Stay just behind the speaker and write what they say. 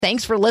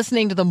Thanks for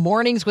listening to the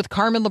Mornings with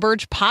Carmen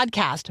LaBerge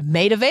podcast,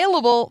 made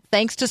available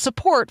thanks to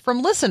support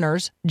from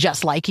listeners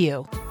just like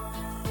you.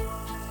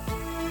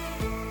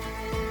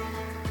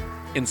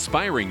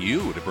 Inspiring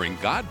you to bring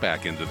God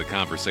back into the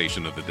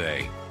conversation of the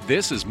day.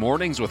 This is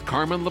Mornings with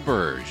Carmen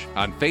LaBerge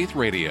on Faith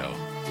Radio.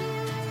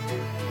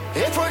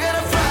 If we're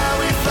gonna fly,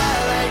 we fly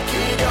like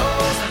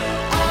eagles,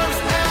 arms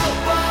out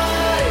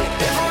wide.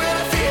 If we're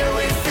gonna fear,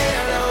 we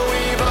fear no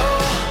evil.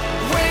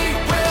 We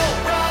will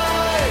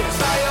rise.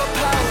 By your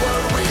power,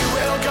 we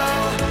will go.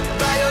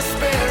 By your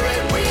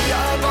spirit, we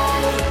are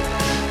bold.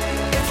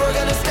 If we're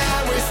gonna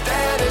stand, we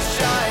stand as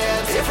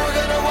giants. If we're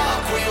gonna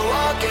walk, we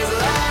walk as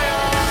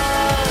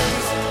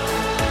lions.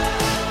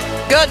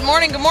 Good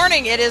morning, good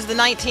morning. It is the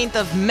 19th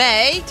of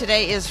May.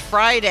 Today is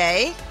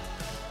Friday.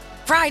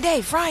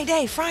 Friday.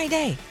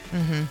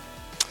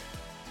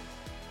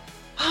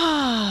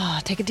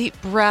 Take a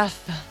deep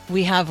breath.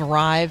 We have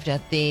arrived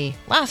at the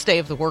last day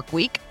of the work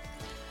week.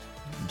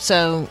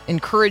 So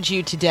encourage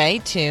you today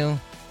to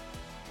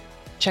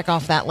check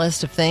off that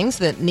list of things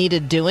that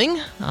needed doing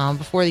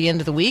before the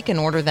end of the week in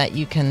order that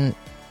you can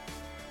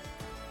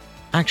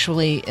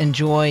actually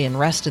enjoy and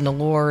rest in the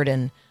Lord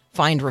and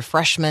find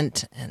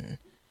refreshment and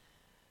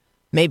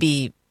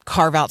maybe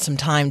carve out some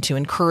time to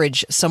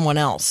encourage someone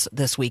else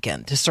this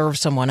weekend, to serve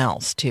someone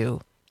else,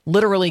 to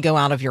literally go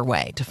out of your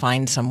way to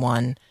find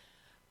someone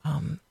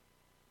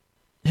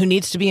who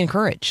needs to be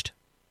encouraged,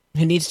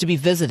 who needs to be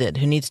visited,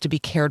 who needs to be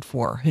cared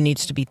for, who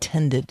needs to be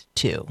tended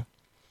to.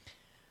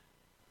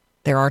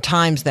 There are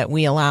times that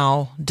we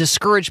allow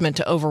discouragement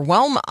to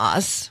overwhelm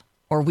us,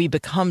 or we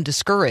become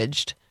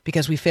discouraged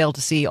because we fail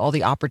to see all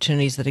the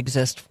opportunities that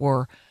exist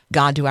for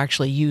God to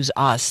actually use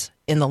us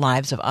in the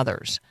lives of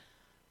others.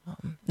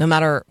 No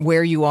matter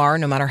where you are,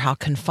 no matter how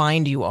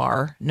confined you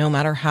are, no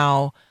matter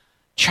how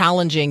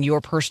challenging your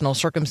personal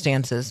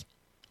circumstances,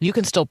 you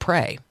can still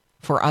pray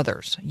for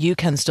others. You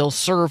can still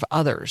serve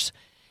others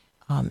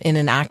in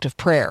an act of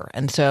prayer.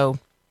 And so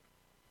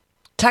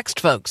text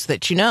folks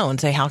that you know and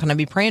say, how can I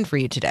be praying for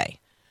you today?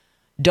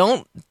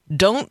 Don't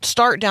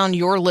start down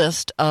your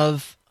list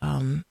of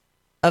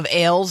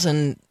ails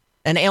and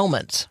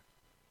ailments.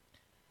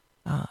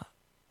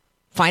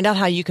 Find out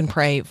how you can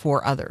pray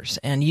for others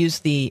and use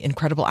the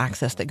incredible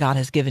access that God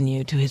has given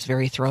you to his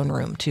very throne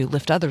room to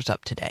lift others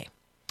up today.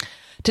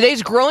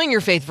 Today's Growing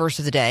Your Faith verse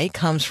of the day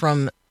comes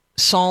from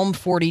Psalm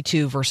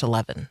 42, verse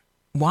 11.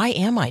 Why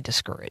am I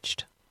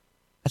discouraged?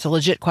 That's a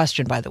legit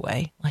question, by the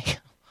way. Like,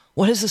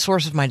 what is the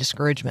source of my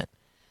discouragement?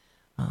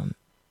 Am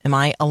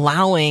I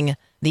allowing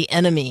the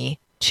enemy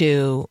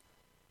to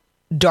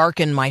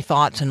darken my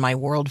thoughts and my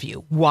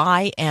worldview?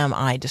 Why am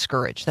I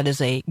discouraged? That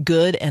is a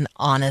good and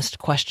honest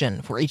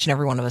question for each and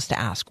every one of us to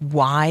ask.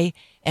 Why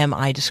am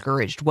I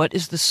discouraged? What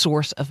is the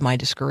source of my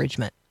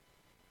discouragement?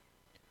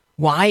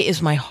 Why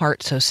is my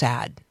heart so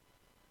sad?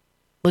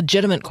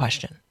 Legitimate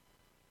question.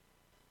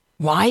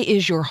 Why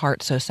is your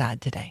heart so sad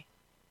today?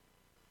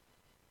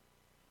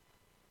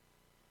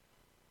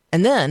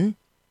 And then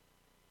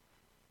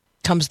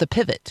comes the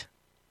pivot.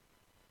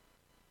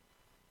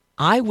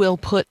 I will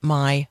put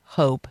my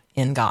hope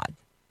in God.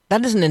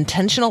 That is an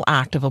intentional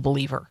act of a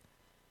believer.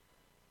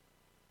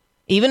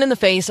 Even in the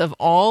face of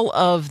all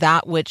of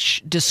that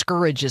which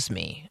discourages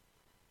me,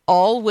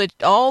 all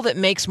that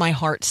makes my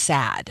heart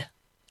sad,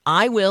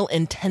 I will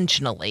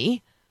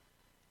intentionally,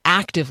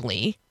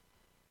 actively,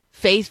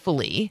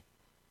 faithfully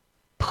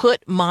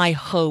put my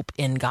hope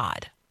in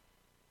God.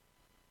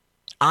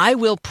 I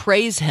will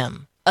praise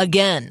him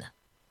again,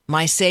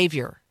 my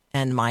Savior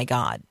and my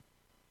God.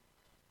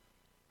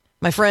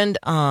 My friend,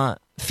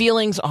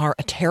 feelings are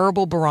a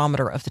terrible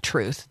barometer of the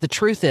truth. The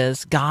truth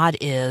is, God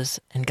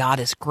is, and God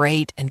is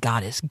great, and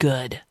God is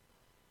good.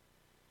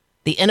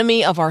 The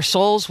enemy of our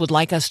souls would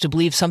like us to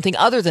believe something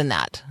other than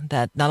that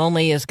not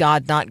only is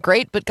God not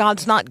great, but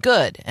God's not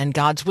good, and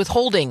God's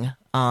withholding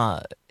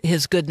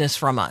his goodness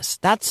from us.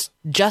 That's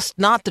just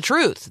not the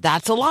truth.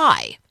 That's a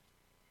lie.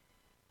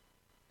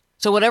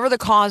 So whatever the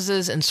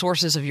causes and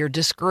sources of your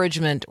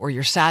discouragement or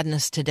your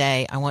sadness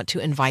today, I want to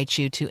invite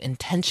you to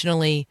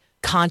intentionally,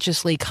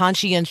 consciously,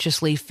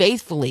 conscientiously,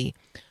 faithfully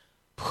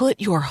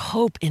put your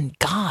hope in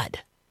God.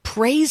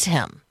 Praise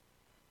him.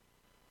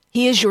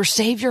 He is your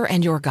Savior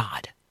and your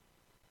God.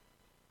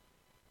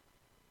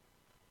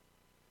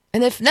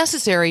 And if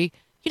necessary,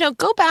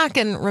 go back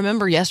and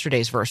remember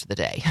yesterday's verse of the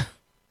day.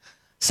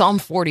 Psalm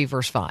 40,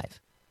 verse 5.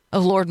 Oh,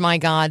 Lord, my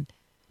God,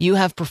 you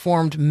have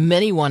performed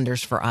many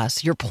wonders for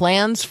us. Your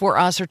plans for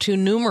us are too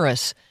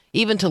numerous,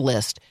 even to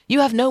list. You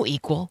have no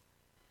equal.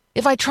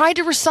 If I tried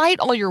to recite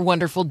all your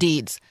wonderful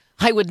deeds,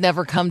 I would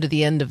never come to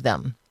the end of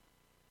them.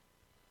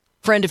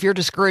 Friend, if you're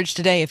discouraged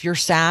today, if you're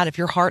sad, if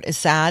your heart is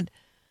sad,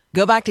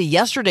 go back to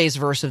yesterday's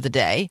verse of the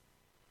day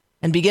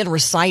and begin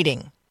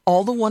reciting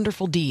all the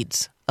wonderful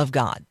deeds of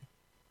God.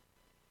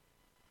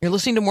 You're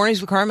listening to Mornings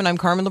with Carmen. I'm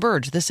Carmen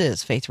LaBerge. This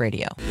is Faith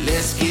Radio.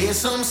 Let's get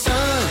some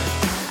sun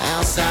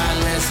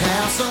outside, let's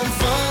have some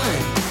fun.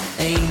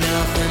 Ain't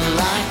nothing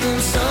like them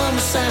summer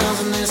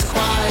sounds in this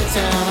quiet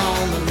town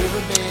on the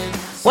riverbed.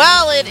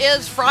 Well, it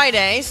is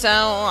Friday,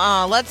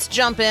 so let's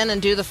jump in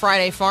and do the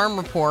Friday Farm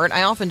Report.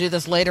 I often do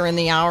this later in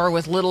the hour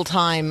with little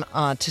time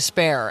to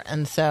spare,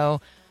 and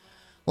so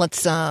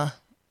let's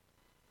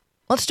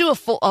do a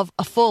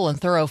full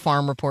and thorough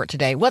farm report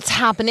today. What's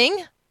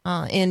happening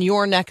in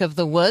your neck of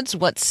the woods?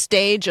 What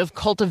stage of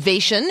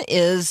cultivation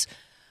is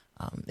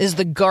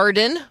the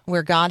garden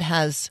where God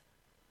has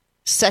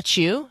set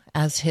you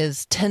as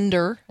His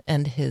tender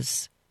and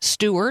His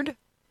steward?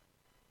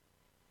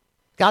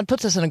 God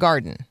puts us in a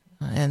garden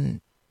and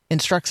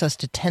instructs us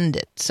to tend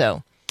it.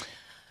 So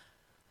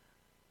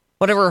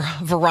whatever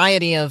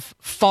variety of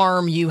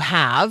farm you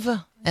have,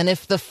 and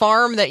if the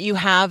farm that you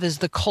have is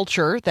the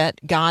culture that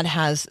God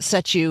has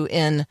set you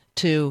in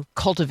to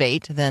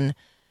cultivate, then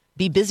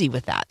be busy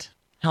with that.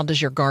 How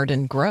does your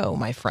garden grow,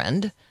 my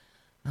friend?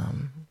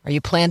 Are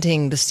you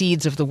planting the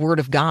seeds of the Word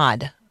of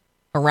God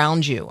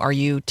around you? Are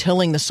you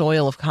tilling the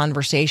soil of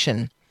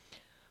conversation?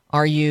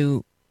 Are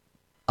you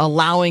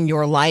allowing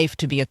your life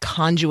to be a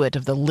conduit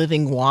of the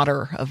living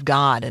water of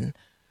God? And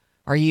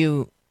are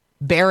you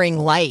bearing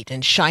light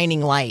and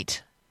shining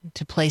light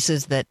to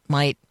places that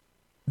might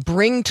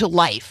bring to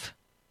life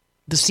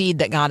the seed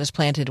that God has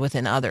planted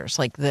within others?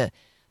 Like the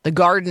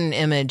garden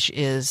image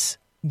is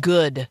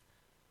good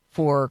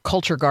for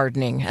culture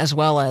gardening as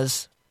well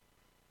as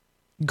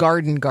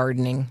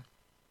gardening.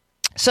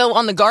 So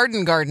on the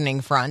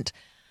gardening front,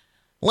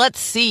 let's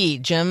see.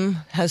 Jim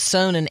has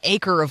sown an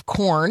acre of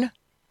corn.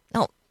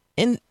 Now,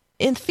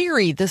 in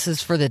theory, this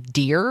is for the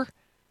deer,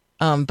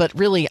 but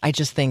really, I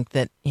just think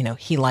that,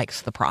 he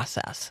likes the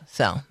process.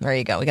 So there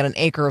you go. We got an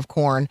acre of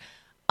corn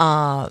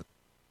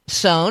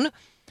sown.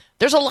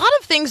 There's a lot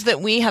of things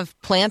that we have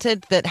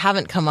planted that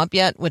haven't come up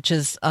yet, which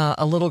is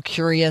a little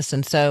curious,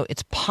 and so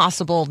it's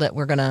possible that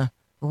we're going to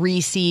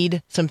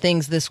reseed some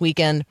things this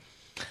weekend.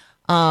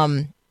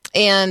 And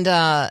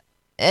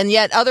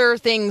yet other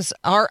things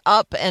are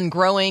up and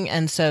growing,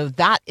 and so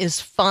that is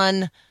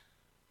fun.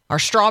 Our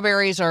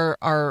strawberries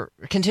are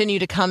continue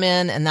to come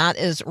in, and that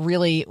is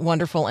really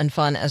wonderful and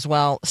fun as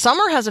well.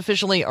 Summer has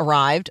officially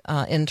arrived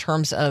in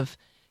terms of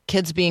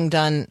kids being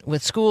done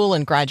with school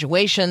and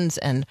graduations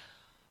and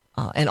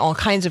all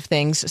kinds of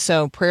things.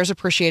 So prayers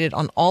appreciated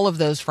on all of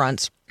those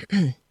fronts.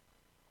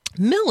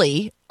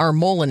 Millie, our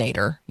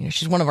Molinator,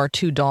 she's one of our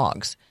two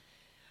dogs.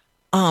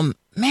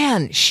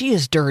 Man, she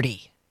is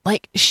dirty.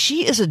 Like,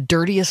 she is the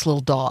dirtiest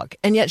little dog,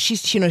 and yet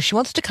she's she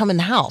wants to come in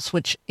the house,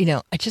 which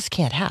I just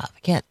can't have.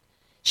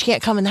 She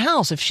can't come in the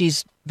house if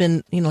she's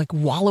been, like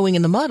wallowing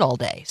in the mud all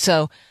day.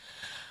 So,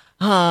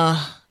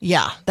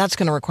 yeah, that's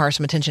going to require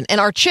some attention. And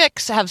our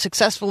chicks have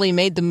successfully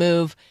made the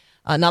move,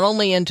 not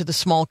only into the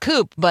small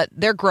coop, but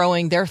they're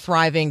growing, they're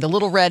thriving. The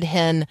little red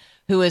hen,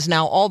 who is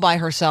now all by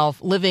herself,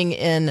 living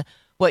in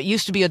what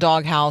used to be a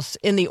doghouse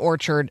in the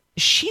orchard,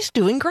 she's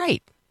doing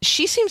great.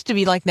 She seems to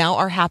be like now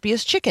our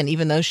happiest chicken,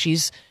 even though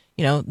she's,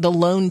 the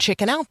lone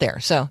chicken out there.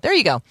 So there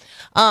you go.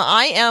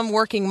 I am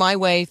working my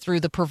way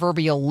through the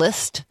proverbial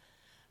list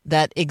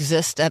that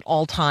exist at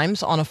all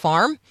times on a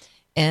farm.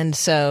 And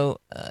so,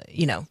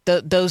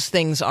 those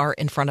things are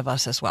in front of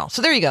us as well.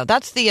 So there you go.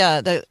 That's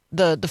the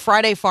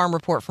Friday Farm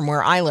Report from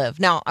where I live.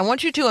 Now, I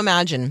want you to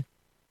imagine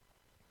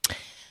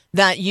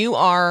that you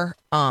are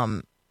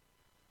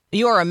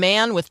a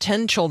man with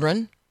 10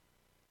 children.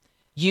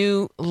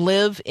 You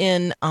live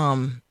in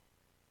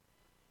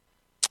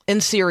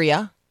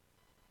Syria.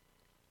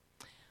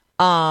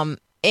 And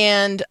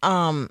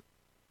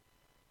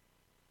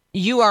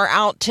you are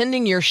out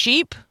tending your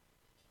sheep.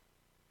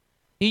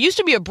 You used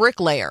to be a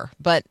bricklayer,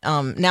 but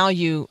now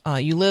you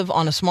live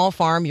on a small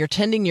farm. You're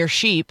tending your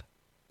sheep,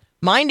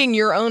 minding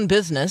your own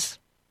business.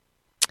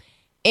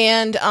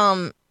 And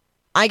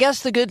I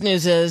guess the good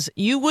news is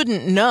you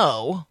wouldn't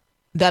know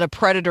that a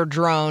Predator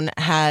drone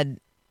had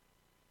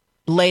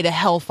laid a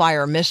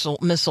Hellfire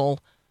missile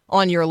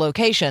on your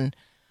location.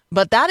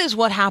 But that is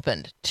what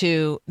happened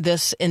to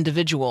this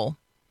individual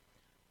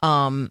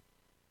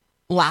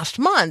last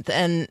month.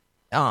 And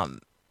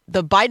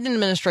the Biden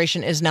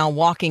administration is now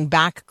walking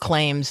back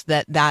claims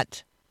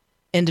that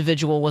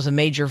individual was a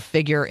major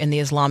figure in the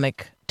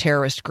Islamic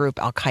terrorist group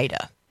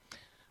Al-Qaeda.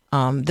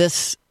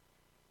 This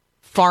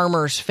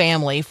farmer's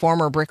family,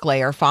 former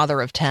bricklayer,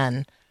 father of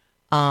 10,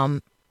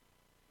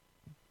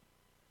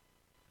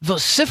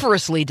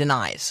 vociferously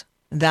denies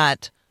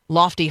that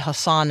Lofty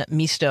Hassan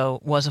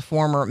Misto was a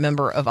former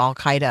member of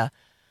Al-Qaeda.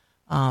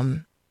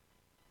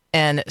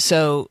 And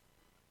so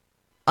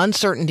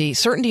certainty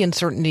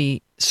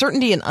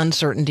and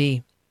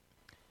uncertainty,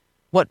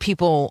 what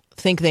people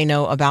think they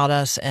know about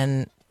us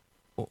and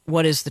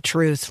what is the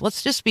truth.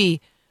 Let's just be,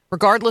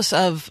 regardless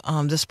of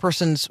this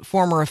person's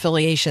former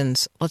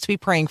affiliations, let's be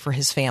praying for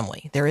his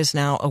family. There is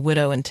now a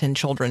widow and 10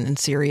 children in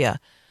Syria,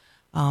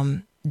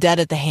 dead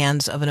at the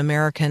hands of an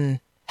American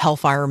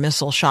Hellfire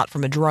missile shot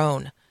from a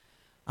drone.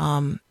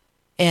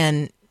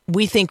 And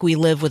we think we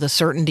live with a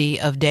certainty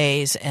of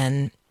days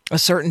and a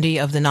certainty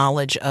of the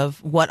knowledge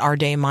of what our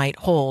day might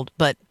hold,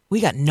 but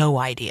we got no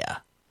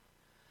idea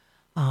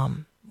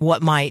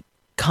what might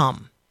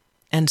come.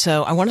 And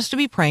so I want us to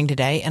be praying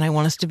today, and I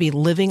want us to be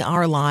living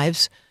our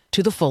lives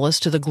to the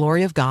fullest, to the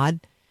glory of God,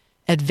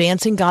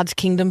 advancing God's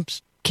kingdom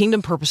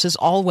purposes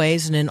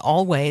always and in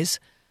all ways,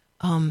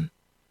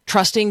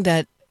 trusting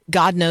that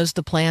God knows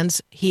the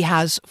plans he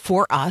has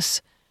for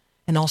us,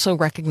 and also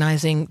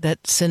recognizing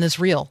that sin is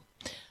real,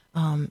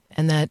 and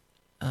that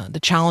the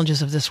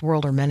challenges of this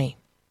world are many.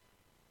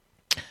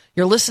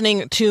 You're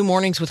listening to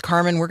Mornings with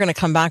Carmen. We're going to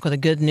come back with a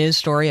good news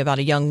story about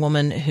a young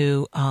woman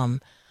who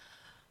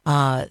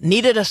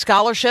needed a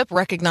scholarship,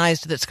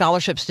 recognized that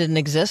scholarships didn't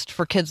exist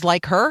for kids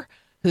like her,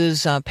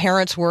 whose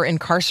parents were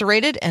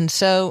incarcerated. And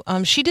so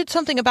she did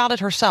something about it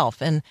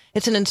herself. And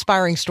it's an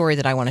inspiring story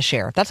that I want to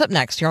share. That's up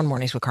next here on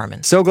Mornings with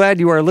Carmen. So glad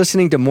you are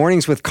listening to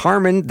Mornings with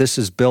Carmen. This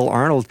is Bill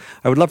Arnold.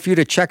 I would love for you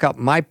to check out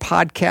my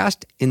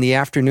podcast in the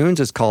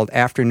afternoons. It's called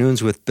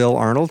Afternoons with Bill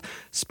Arnold.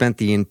 Spent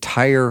the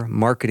entire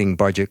marketing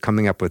budget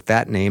coming up with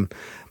that name.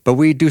 But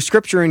we do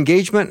scripture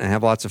engagement and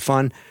have lots of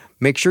fun.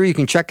 Make sure you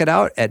can check it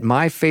out at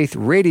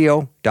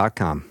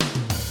myfaithradio.com.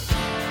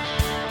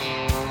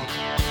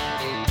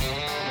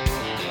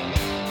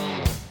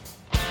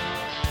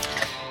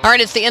 All right,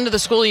 it's the end of the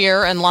school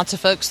year, and lots of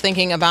folks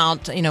thinking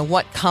about,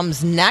 what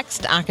comes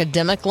next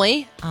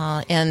academically.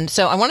 And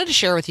so I wanted to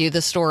share with you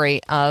the story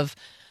of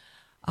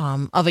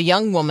a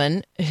young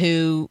woman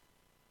who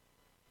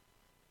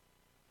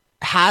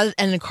has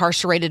an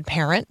incarcerated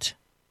parent.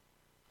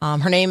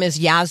 Her name is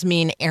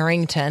Yasmin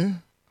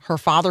Arrington. Her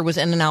father was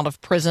in and out of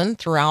prison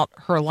throughout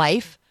her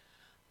life,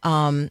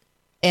 and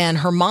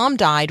her mom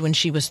died when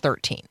she was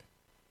 13.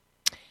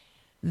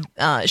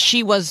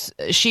 She,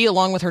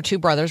 along with her two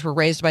brothers, were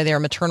raised by their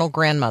maternal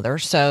grandmother.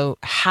 So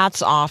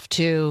hats off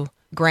to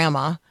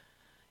Grandma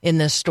in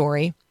this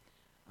story.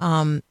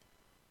 But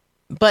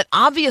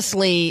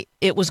obviously,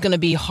 it was going to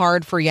be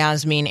hard for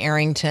Yasmin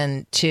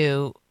Arrington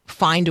to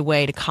find a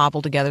way to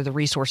cobble together the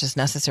resources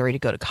necessary to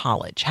go to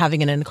college.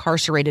 Having an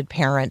incarcerated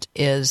parent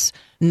is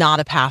not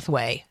a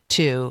pathway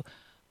to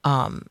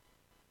an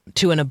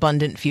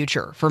abundant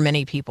future for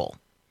many people.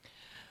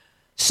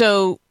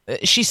 So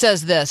she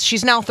says this.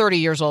 She's now 30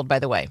 years old, by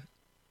the way.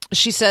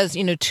 She says,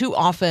 too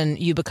often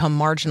you become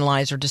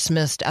marginalized or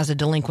dismissed as a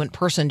delinquent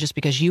person just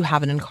because you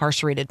have an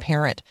incarcerated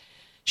parent.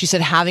 She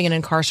said having an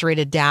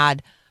incarcerated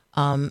dad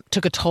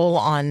took a toll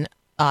on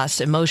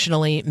us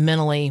emotionally,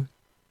 mentally.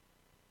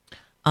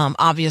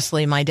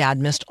 Obviously, my dad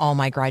missed all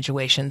my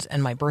graduations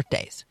and my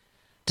birthdays.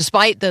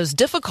 Despite those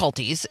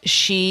difficulties,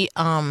 she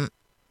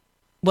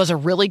was a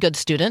really good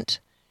student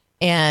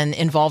and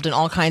involved in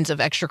all kinds of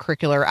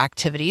extracurricular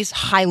activities,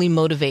 highly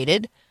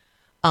motivated.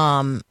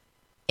 And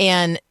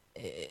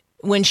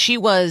when she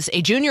was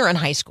a junior in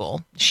high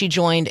school, she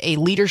joined a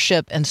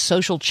leadership and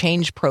social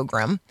change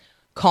program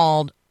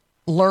called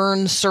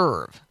Learn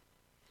Serve.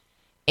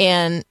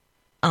 And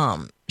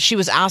she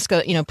was asked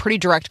a pretty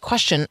direct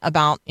question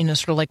about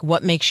sort of like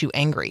what makes you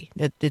angry.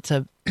 It's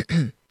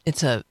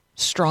a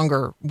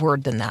stronger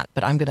word than that,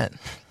 but I'm going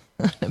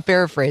to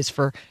paraphrase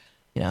for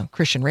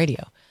Christian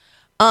radio.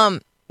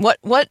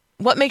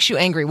 What makes you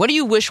angry? What do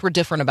you wish were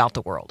different about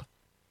the world?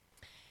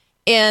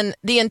 And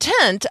the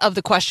intent of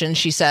the question,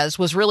 she says,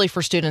 was really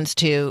for students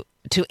to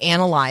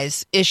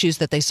analyze issues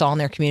that they saw in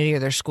their community or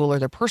their school or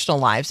their personal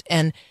lives.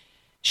 And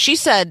she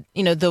said,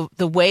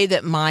 the way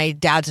that my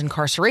dad's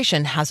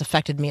incarceration has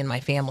affected me and my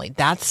family,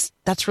 that's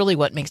really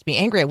what makes me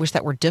angry. I wish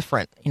that were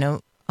different,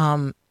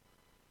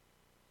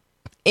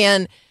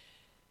 And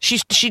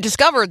she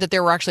discovered that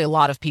there were actually a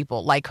lot of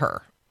people like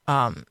her,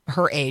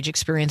 her age,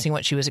 experiencing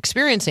what she was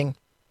experiencing.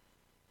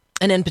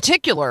 And in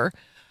particular,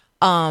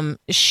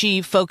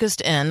 she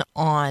focused in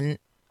on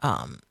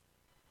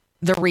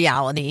the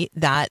reality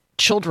that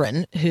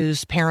children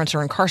whose parents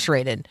are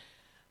incarcerated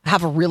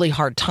have a really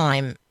hard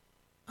time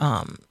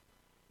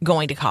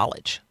going to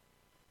college.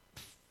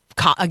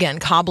 Again,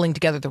 cobbling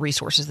together the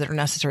resources that are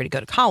necessary to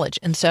go to college.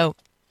 And so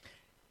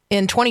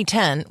in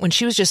 2010, when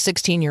she was just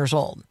 16 years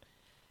old,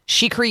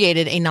 she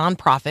created a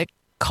nonprofit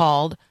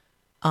called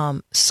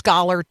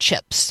Scholar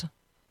Chips.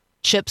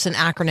 CHIPS, an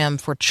acronym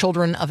for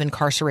Children of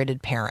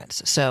Incarcerated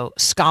Parents. So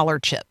Scholar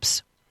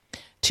Chips,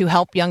 to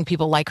help young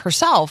people like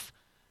herself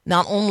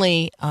not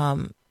only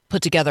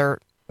put together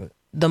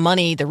the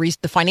money,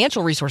 the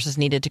financial resources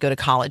needed to go to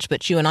college,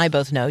 but you and I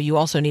both know you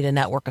also need a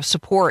network of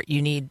support.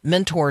 You need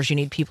mentors. You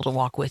need people to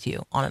walk with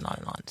you, on and on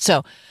and on.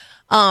 So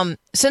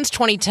since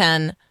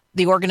 2010,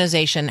 the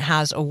organization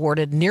has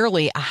awarded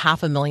nearly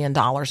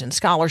 $500,000 in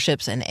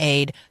scholarships and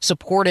aid,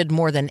 supported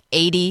more than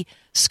 80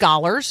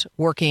 scholars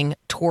working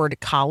toward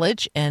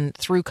college and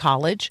through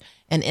college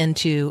and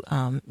into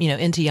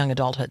young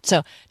adulthood.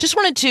 So just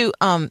wanted to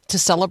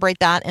celebrate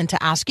that and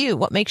to ask you,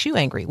 what makes you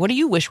angry? What do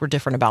you wish were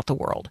different about the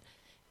world?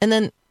 And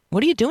then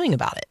what are you doing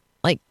about it?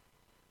 Like,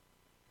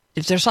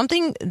 if there's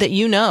something that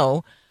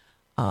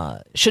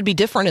should be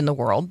different in the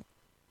world,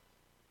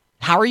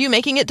 how are you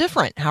making it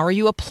different? How are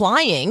you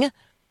applying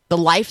the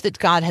life that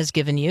God has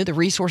given you, the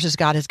resources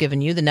God has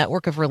given you, the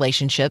network of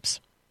relationships,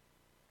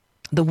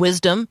 the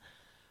wisdom,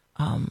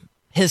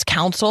 his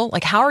counsel?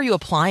 Like, how are you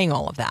applying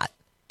all of that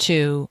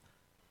to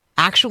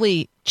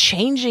actually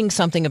changing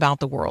something about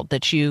the world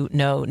that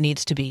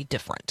needs to be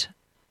different?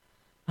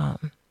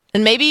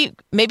 And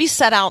maybe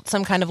set out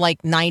some kind of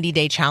like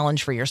 90-day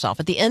challenge for yourself.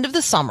 At the end of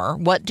the summer,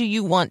 what do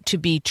you want to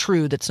be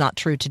true that's not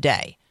true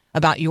today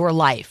about your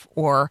life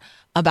or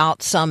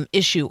about some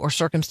issue or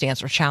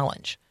circumstance or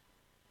challenge?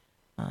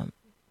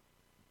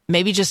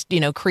 Maybe just,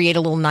 create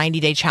a little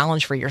 90-day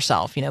challenge for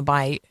yourself.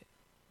 By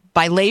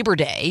Labor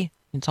Day,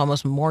 it's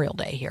almost Memorial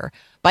Day here.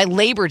 By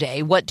Labor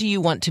Day, what do you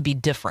want to be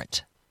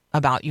different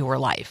about your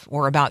life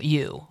or about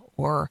you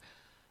or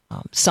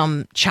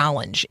some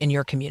challenge in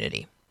your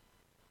community?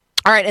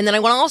 All right, and then I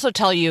want to also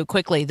tell you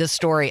quickly this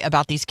story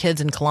about these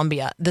kids in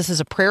Colombia. This is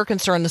a prayer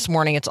concern this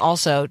morning. It's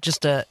also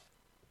just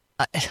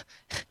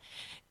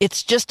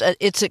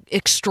it's an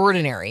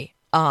extraordinary,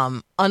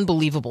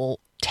 unbelievable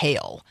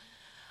tale.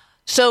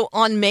 So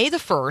on May the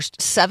 1st,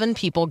 7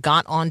 people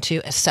got onto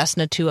a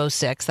Cessna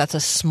 206. That's a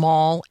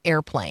small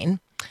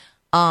airplane.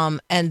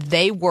 And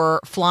they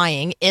were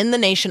flying in the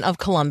nation of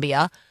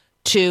Colombia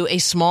to a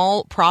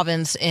small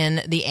province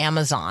in the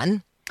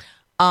Amazon.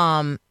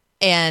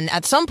 And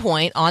at some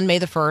point on May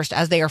the 1st,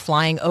 as they are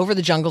flying over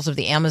the jungles of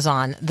the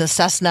Amazon, the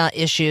Cessna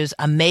issues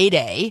a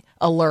Mayday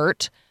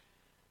alert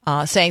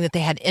saying that they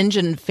had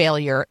engine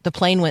failure. The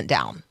plane went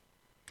down.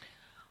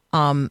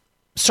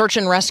 Search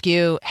and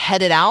rescue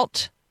headed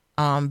out,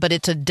 but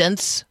it's a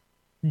dense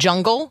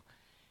jungle.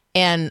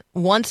 And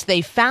once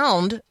they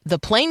found the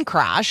plane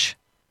crash,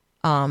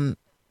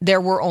 there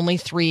were only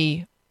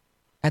 3,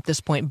 at this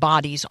point,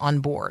 bodies on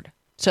board.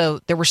 So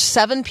there were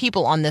 7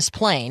 people on this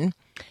plane.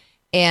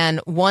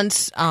 And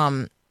once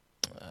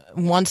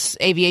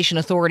aviation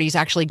authorities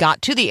actually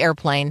got to the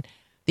airplane,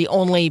 the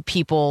only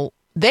people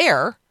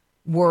there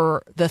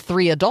were the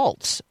 3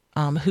 adults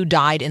who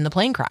died in the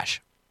plane crash.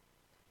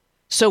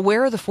 So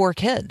where are the 4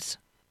 kids?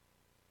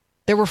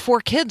 There were 4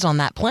 kids on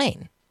that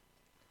plane.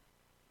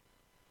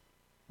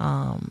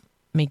 Let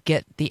me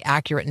get the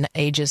accurate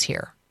ages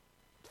here.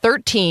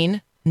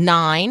 13,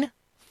 9,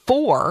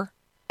 4,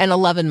 and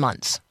 11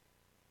 months.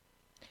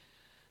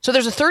 So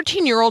there's a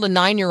 13-year-old, a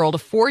 9-year-old, a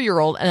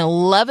 4-year-old, an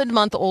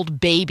 11-month-old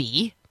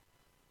baby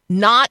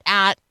not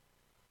at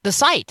the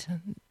site.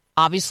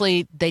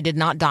 Obviously, they did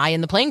not die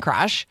in the plane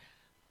crash.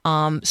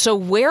 So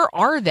where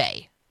are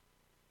they?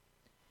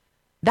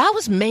 That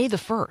was May the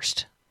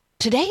 1st.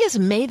 Today is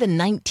May the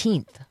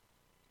 19th.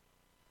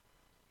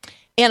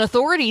 And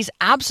authorities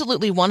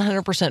absolutely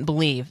 100%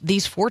 believe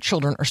these 4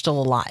 children are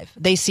still alive.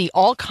 They see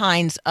all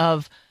kinds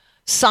of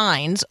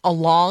signs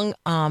along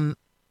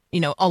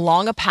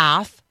a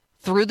path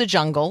through the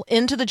jungle,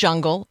 into the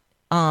jungle,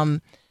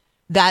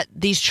 that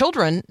these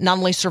children not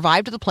only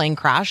survived the plane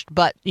crash,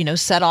 but,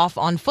 set off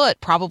on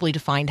foot, probably to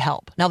find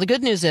help. Now, the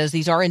good news is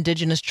these are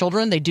indigenous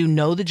children. They do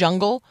know the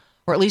jungle,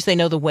 or at least they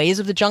know the ways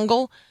of the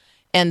jungle.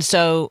 And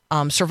so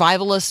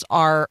survivalists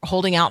are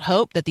holding out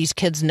hope that these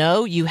kids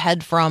know you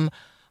head from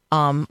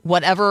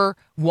whatever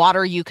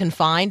water you can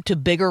find to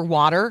bigger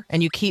water,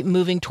 and you keep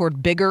moving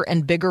toward bigger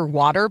and bigger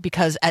water,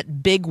 because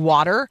at big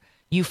water,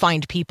 you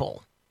find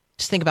people.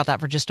 Just think about that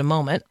for just a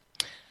moment.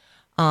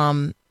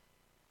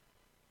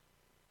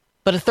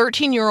 But a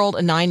 13-year-old,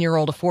 a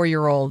 9-year-old, a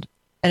 4-year-old,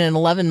 and an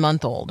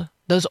 11-month-old,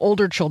 those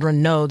older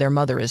children know their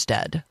mother is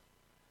dead.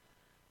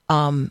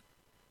 And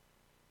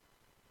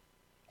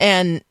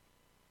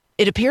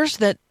it appears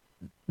that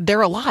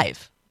they're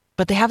alive,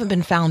 but they haven't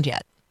been found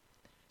yet.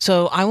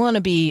 So I want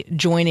to be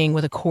joining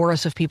with a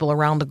chorus of people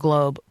around the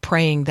globe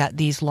praying that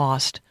these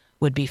lost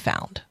would be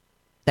found,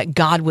 that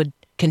God would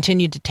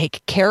continue to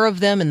take care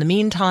of them in the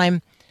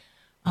meantime,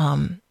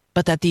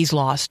 but that these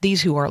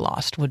who are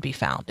lost, would be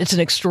found. It's an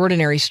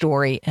extraordinary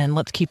story, and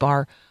let's keep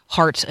our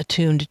hearts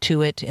attuned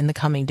to it in the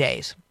coming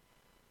days.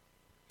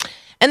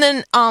 And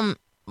then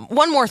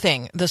one more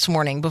thing this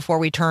morning before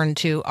we turn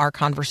to our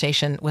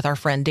conversation with our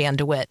friend Dan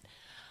Dewitt.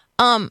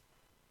 I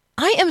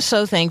am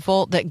so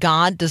thankful that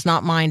God does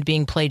not mind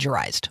being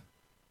plagiarized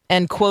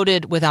and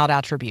quoted without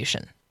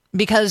attribution,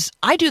 because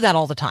I do that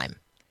all the time.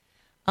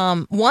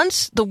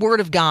 Once the word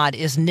of God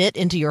is knit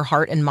into your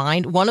heart and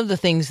mind, one of the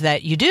things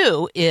that you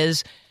do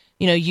is,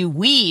 you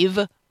weave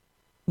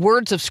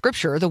words of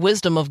Scripture, the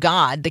wisdom of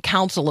God, the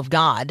counsel of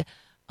God,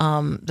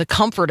 the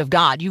comfort of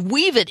God. You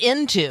weave it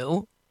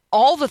into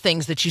all the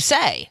things that you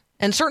say,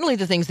 and certainly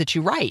the things that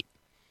you write.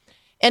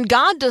 And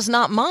God does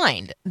not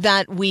mind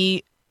that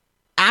we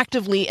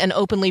actively and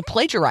openly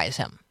plagiarize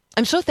him.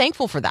 I'm so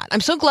thankful for that. I'm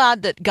so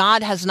glad that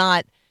God has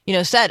not,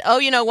 said, oh,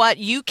 you know what,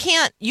 you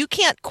can't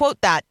quote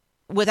that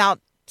without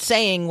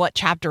saying what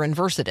chapter and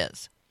verse it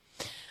is.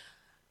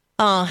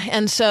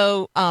 And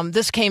so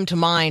this came to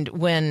mind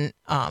when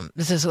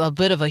this is a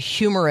bit of a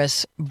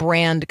humorous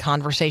brand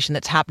conversation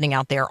that's happening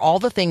out there. All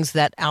the things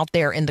that out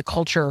there in the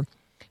culture,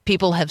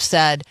 people have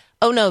said,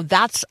 oh, no,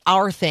 that's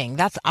our thing.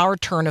 That's our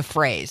turn of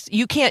phrase.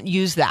 You can't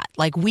use that.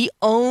 Like, we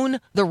own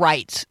the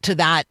rights to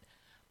that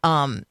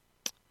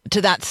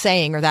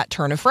saying or that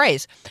turn of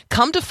phrase.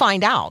 Come to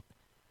find out,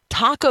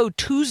 Taco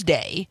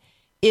Tuesday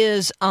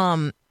is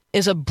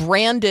a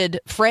branded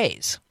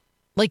phrase.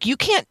 Like,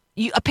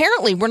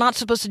 apparently we're not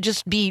supposed to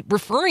just be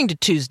referring to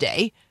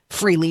Tuesday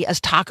freely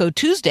as Taco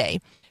Tuesday,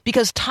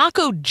 because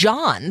Taco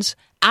John's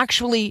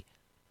actually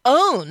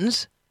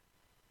owns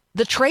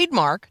the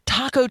trademark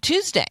Taco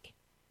Tuesday.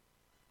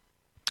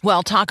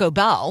 Well, Taco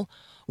Bell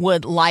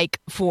would like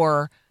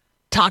for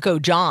Taco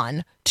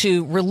John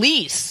to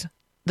release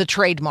the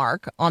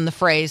trademark on the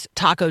phrase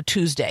Taco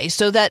Tuesday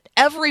so that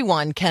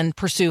everyone can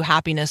pursue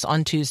happiness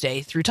on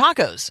Tuesday through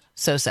tacos,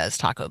 so says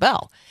Taco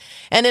Bell.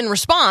 And in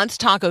response,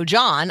 Taco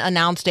John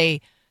announced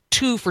a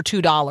 2 for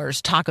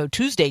 $2 Taco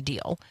Tuesday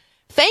deal,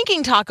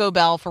 thanking Taco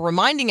Bell for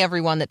reminding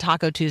everyone that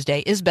Taco Tuesday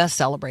is best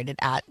celebrated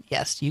at,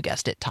 yes, you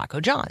guessed it, Taco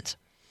John's.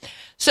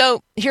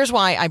 So here's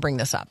why I bring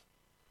this up.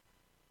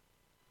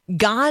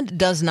 God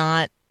does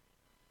not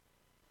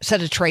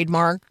set a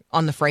trademark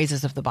on the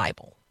phrases of the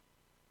Bible.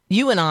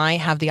 You and I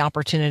have the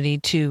opportunity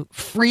to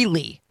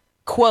freely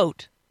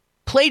quote,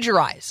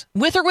 plagiarize,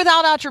 with or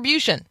without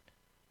attribution,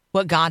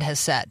 what God has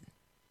said.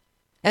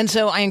 And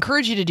so I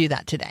encourage you to do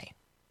that today.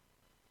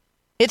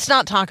 It's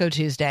not Taco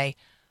Tuesday,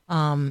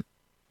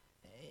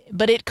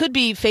 but it could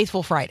be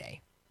Faithful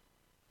Friday,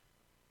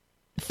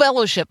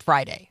 Fellowship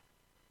Friday.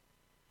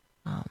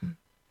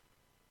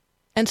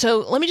 And so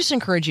let me just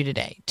encourage you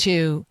today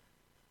to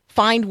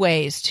find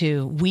ways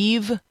to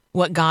weave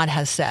what God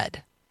has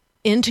said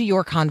into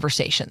your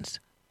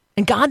conversations.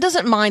 And God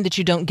doesn't mind that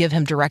you don't give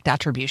him direct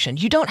attribution.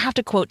 You don't have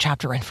to quote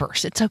chapter and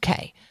verse. It's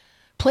okay.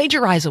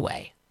 Plagiarize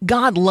away.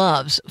 God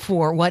loves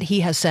for what he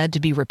has said to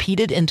be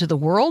repeated into the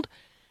world.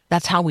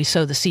 That's how we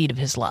sow the seed of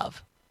his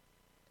love.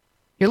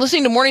 You're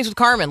listening to Mornings with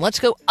Carmen. Let's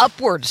go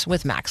upwards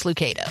with Max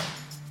Lucado.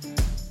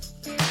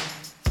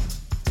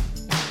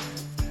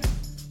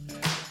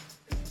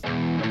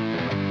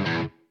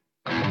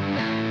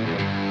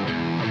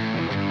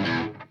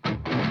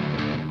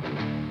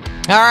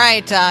 All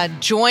right,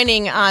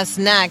 joining us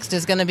next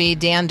is going to be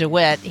Dan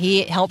Dewitt.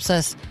 He helps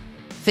us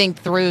think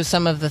through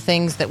some of the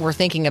things that we're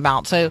thinking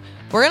about. So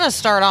we're going to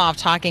start off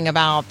talking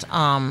about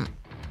a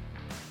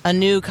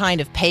new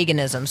kind of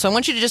paganism. So I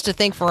want you to just to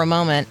think for a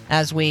moment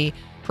as we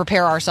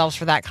prepare ourselves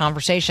for that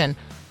conversation.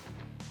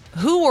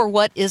 Who or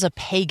what is a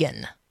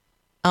pagan?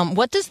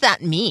 What does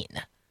that mean?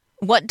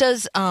 What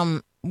does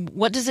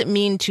it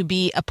mean to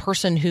be a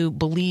person who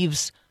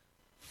believes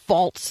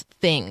false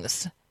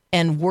things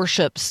and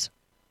worships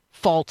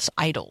false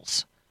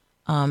idols?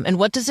 And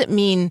what does it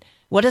mean?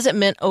 What has it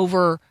meant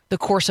over the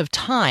course of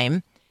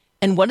time?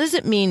 And what does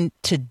it mean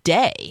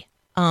today?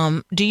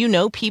 Do you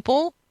know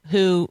people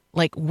who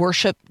like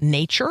worship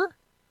nature,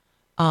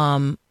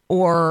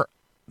 or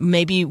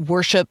maybe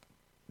worship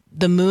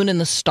the moon and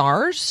the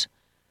stars?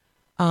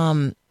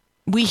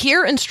 We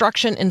hear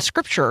instruction in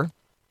Scripture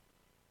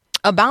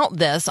about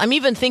this. I'm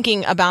even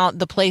thinking about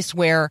the place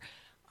where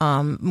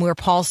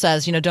Paul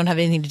says, don't have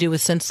anything to do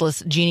with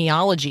senseless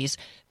genealogies.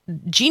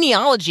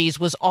 Genealogies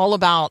was all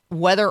about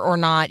whether or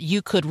not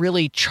you could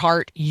really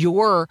chart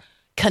your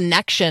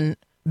connection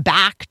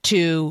back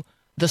to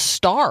the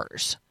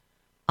stars.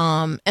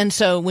 And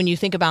so when you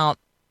think about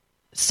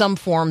some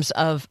forms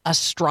of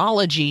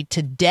astrology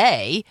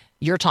today,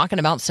 you're talking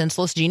about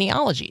senseless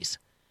genealogies.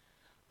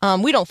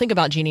 We don't think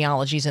about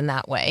genealogies in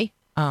that way,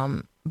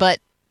 but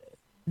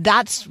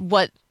that's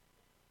what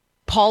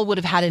Paul would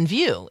have had in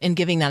view in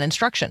giving that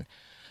instruction.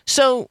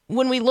 So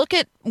when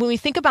we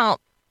think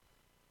about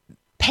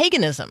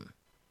paganism,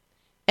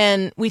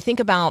 and we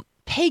think about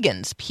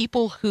pagans,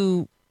 people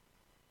who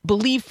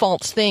believe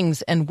false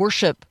things and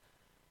worship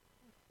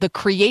the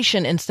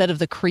creation instead of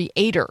the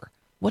creator,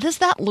 what does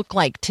that look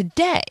like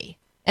today?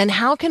 And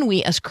how can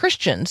we as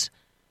Christians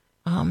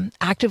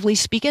actively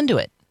speak into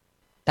it?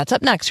 That's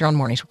up next here on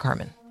Mornings with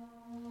Carmen.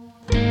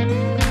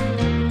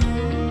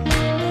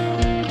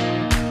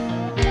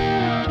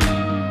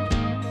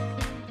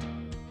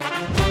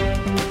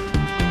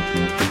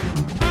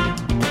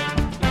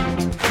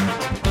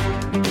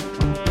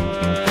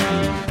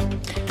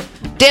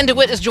 Dan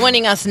Dewitt is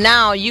joining us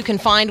now. You can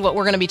find what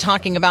we're going to be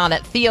talking about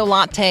at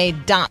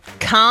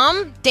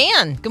theolatte.com.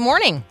 Dan, good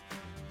morning.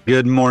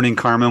 Good morning,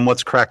 Carmen.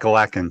 What's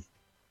crack-a-lackin'?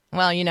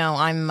 Well,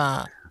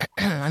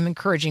 I'm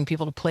encouraging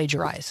people to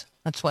plagiarize.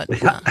 That's what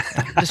I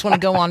just want to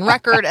go on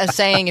record as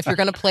saying, if you're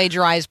going to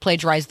plagiarize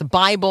the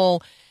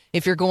Bible.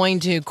 If you're going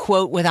to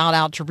quote without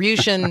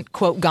attribution,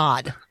 quote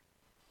God.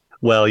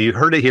 Well, you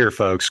heard it here,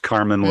 folks.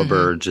 Carmen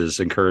LaBerge is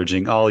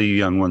encouraging all you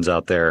young ones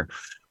out there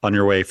on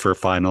your way for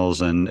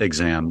finals and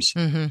exams,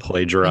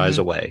 plagiarize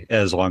away,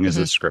 as long as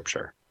it's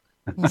Scripture.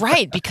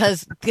 Right,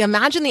 because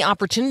imagine the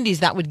opportunities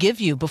that would give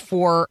you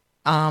before,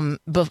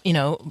 before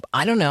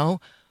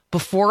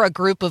a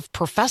group of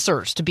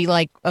professors to be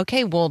like,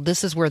 okay, well,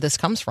 this is where this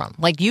comes from.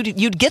 Like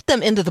you'd get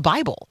them into the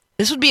Bible.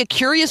 This would be a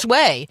curious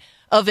way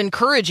of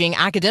encouraging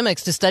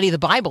academics to study the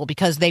Bible,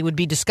 because they would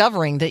be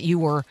discovering that you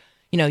were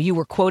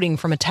quoting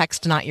from a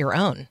text not your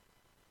own.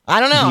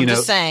 I don't know. I'm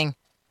just saying.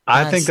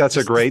 I think that's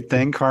a great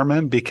thing,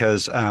 Carmen,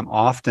 because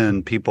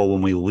often people,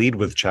 when we lead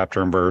with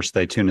chapter and verse,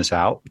 they tune us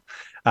out.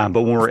 But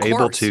when we're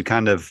able to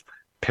kind of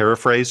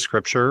paraphrase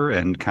Scripture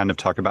and kind of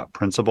talk about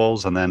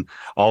principles, and then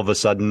all of a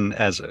sudden,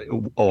 as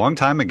a long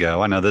time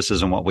ago, I know this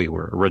isn't what we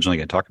were originally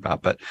going to talk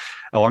about, but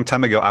a long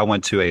time ago, I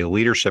went to a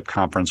leadership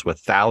conference with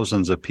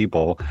thousands of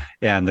people,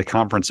 and the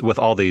conference with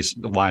all these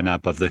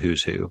lineup of the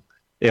who's who.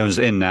 It was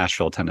in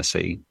Nashville,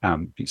 Tennessee,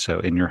 so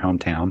in your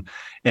hometown.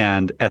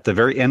 And at the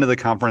very end of the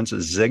conference,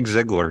 Zig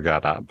Ziglar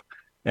got up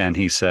and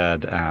he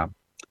said,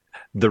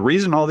 the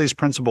reason all these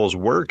principles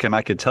work, and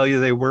I could tell you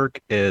they work,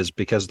 is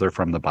because they're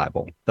from the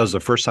Bible. That was the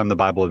first time the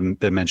Bible had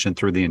been mentioned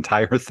through the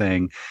entire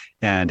thing.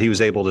 And he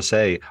was able to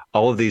say,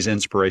 all of these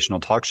inspirational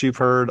talks you've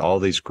heard, all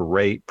these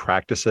great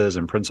practices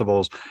and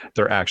principles,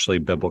 they're actually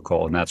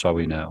biblical. And that's why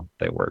we know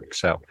they work.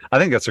 So I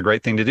think that's a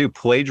great thing to do.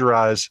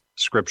 Plagiarize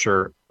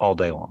scripture all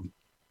day long.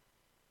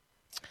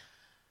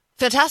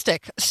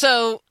 Fantastic.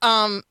 So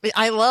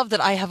I love that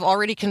I have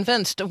already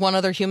convinced one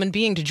other human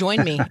being to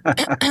join me.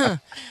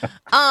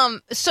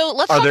 So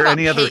let's Are there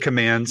any other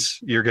commands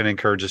you're going to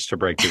encourage us to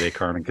break today,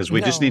 Carmen? Because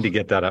we just need to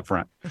get that up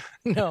front.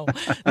 No,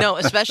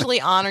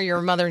 especially honor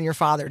your mother and your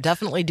father.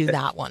 Definitely do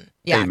that one.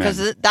 Yeah,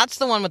 because that's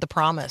the one with the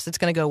promise. It's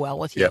going to go well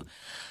with you.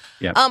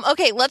 Yep.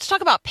 Okay, let's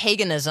talk about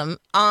paganism.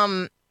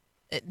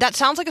 That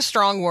sounds like a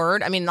strong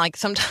word. I mean, like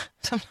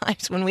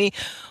sometimes when we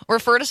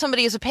refer to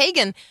somebody as a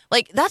pagan,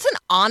 like that's an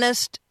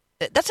honest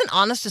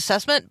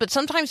assessment, but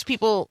sometimes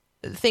people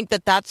think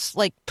that that's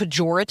like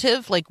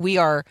pejorative, like we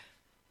are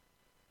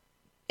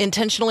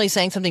intentionally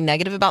saying something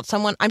negative about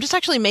someone. I'm just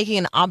actually making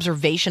an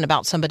observation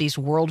about somebody's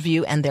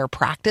worldview and their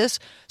practice.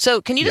 So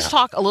can you just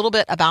talk a little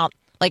bit about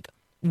like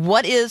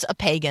what is a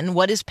pagan,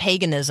 what is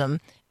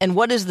paganism, and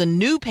what is the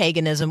new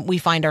paganism we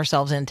find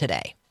ourselves in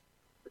today?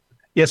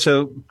 Yeah,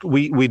 so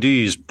we do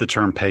use the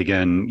term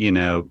pagan,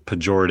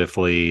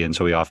 pejoratively. And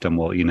so we often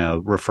will,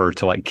 refer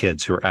to like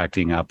kids who are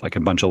acting up like a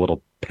bunch of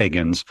little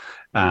pagans.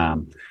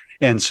 And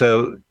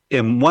so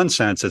in one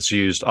sense, it's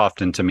used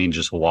often to mean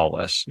just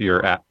lawless.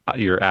 You're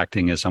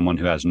acting as someone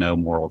who has no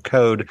moral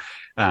code.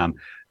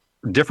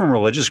 Different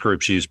religious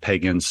groups use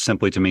pagans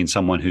simply to mean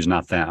someone who's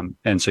not them.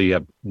 And so you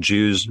have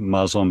Jews,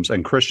 Muslims,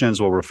 and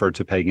Christians will refer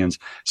to pagans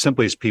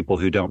simply as people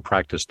who don't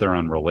practice their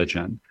own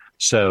religion.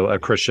 So a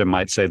Christian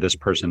might say this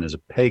person is a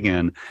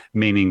pagan,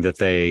 meaning that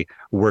they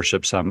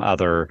worship some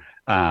other,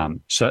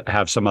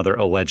 have some other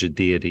alleged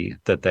deity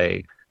that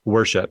they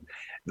worship.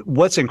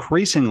 What's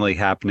increasingly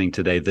happening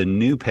today, the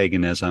new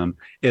paganism,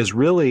 is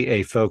really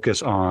a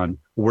focus on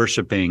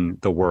worshiping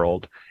the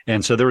world.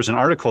 And so there was an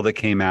article that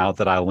came out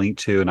that I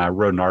linked to, and I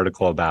wrote an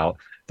article about.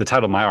 The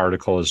title of my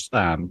article is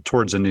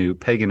Towards a New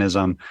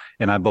Paganism.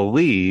 And I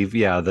believe,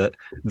 that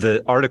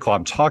the article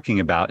I'm talking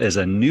about is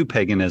a new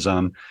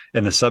paganism.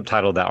 And the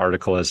subtitle of that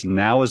article is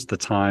Now is the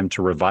Time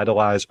to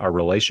Revitalize Our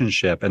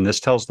Relationship. And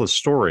this tells the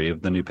story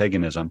of the new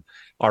paganism,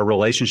 our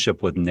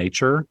relationship with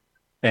nature,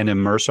 and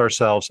immerse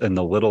ourselves in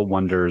the little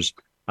wonders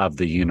of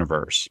the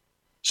universe.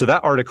 So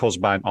that article is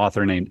by an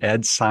author named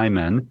Ed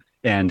Simon.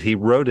 And he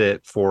wrote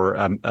it for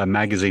a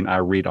magazine I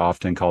read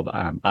often called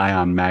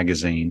Ion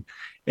Magazine.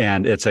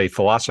 And it's a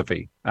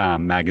philosophy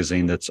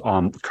magazine that's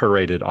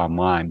curated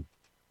online.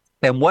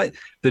 And what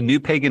the new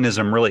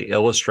paganism really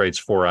illustrates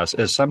for us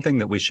is something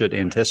that we should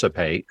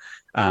anticipate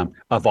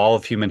of all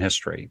of human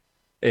history,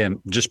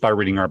 and just by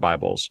reading our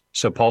Bibles.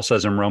 So Paul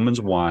says in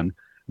Romans 1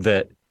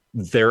 that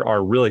there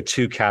are really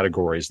two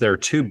categories. There are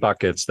two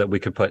buckets that we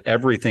could put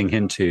everything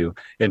into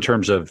in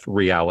terms of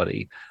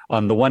reality.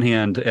 On the one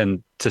hand,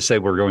 and to say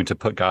we're going to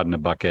put God in a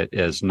bucket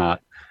is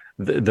not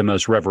the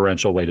most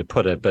reverential way to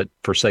put it, but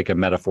for sake of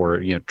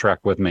metaphor, track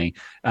with me.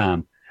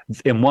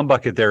 In one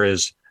bucket, there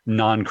is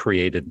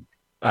non-created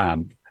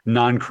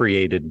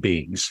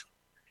beings.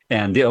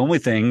 And the only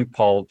thing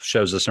Paul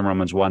shows us in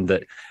Romans 1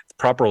 that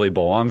properly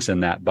belongs in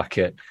that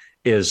bucket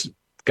is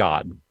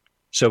God.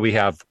 So we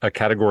have a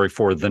category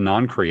for the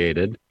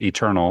non-created,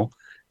 eternal.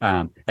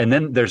 And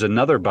then there's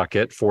another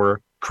bucket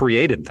for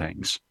created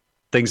things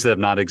that have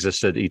not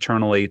existed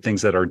eternally,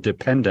 things that are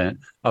dependent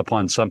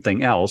upon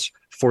something else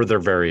for their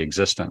very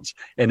existence.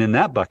 And in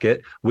that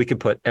bucket, we could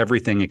put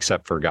everything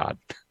except for God.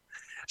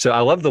 So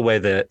I love the way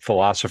that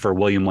philosopher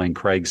William Lane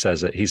Craig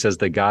says it. He says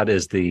that God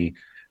is the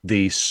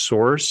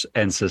source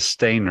and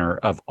sustainer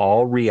of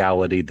all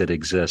reality that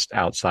exists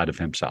outside of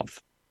himself.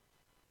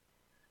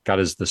 God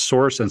is the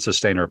source and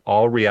sustainer of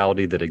all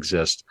reality that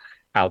exists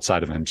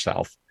outside of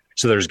himself.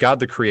 So there's God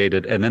the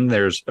created, and then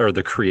there's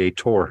the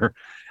creator,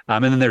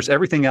 and then there's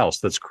everything else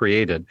that's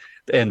created.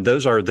 And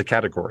those are the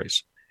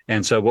categories.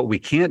 And so what we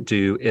can't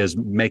do is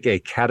make a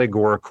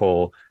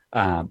categorical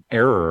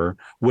error,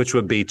 which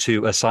would be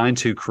to assign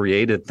to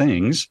created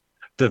things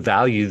the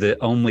value that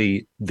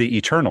only the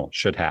eternal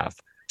should have,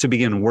 to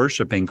begin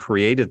worshiping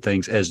created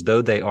things as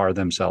though they are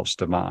themselves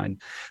divine.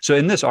 So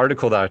in this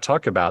article that I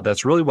talk about,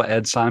 that's really what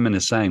Ed Simon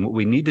is saying. What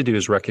we need to do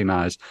is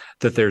recognize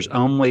that there's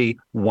only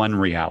one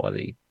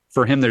reality.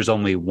 For him, there's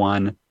only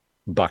one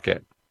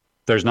bucket.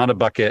 There's not a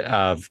bucket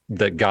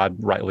that God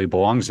rightly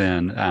belongs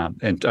in,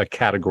 and a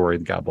category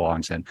that God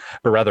belongs in,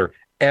 but rather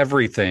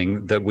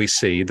everything that we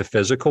see, the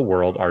physical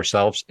world,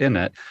 ourselves in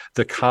it,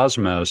 the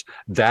cosmos,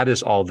 that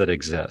is all that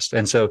exists.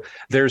 And so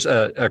there's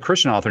a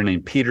Christian author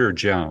named Peter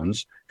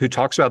Jones who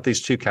talks about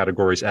these two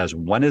categories as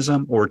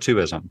oneism or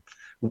twoism.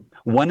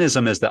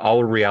 Oneism is that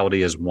all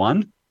reality is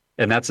one,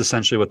 and that's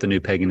essentially what the new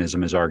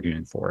paganism is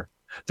arguing for.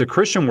 The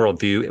Christian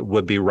worldview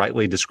would be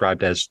rightly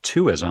described as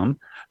twoism,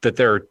 that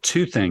there are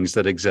two things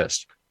that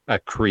exist, a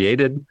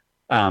created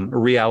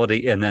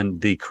reality and then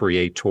the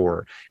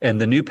creator. And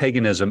the new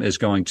paganism is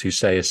going to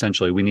say,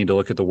 essentially, we need to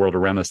look at the world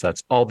around us.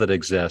 That's all that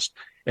exists,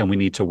 and we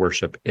need to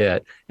worship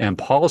it. And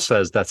Paul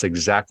says that's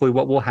exactly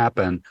what will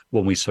happen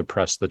when we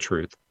suppress the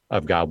truth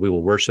of God. We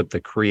will worship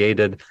the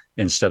created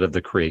instead of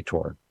the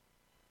creator.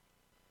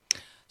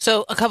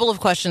 So a couple of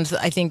questions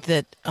that I think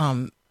that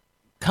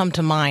come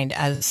to mind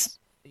as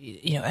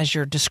as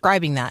you're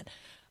describing that.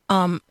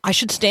 I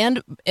should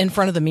stand in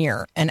front of the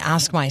mirror and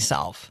ask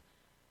myself,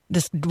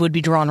 this would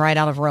be drawn right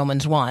out of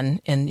Romans 1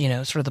 and,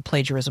 sort of the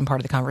plagiarism part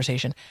of the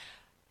conversation.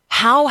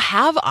 How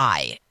have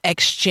I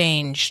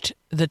exchanged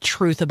the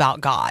truth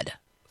about God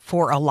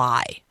for a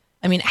lie?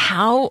 I mean,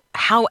 how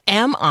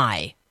am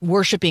I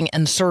worshiping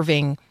and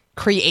serving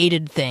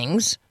created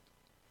things?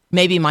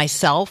 Maybe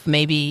myself,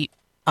 maybe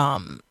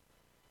other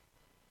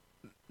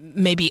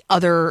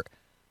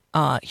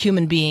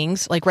human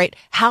beings, right?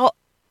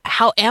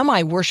 How am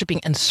I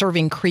worshiping and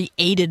serving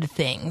created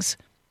things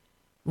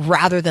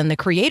rather than the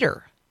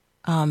creator?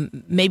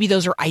 Maybe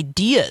those are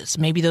ideas.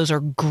 Maybe those are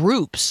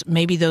groups.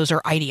 Maybe those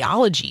are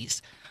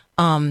ideologies.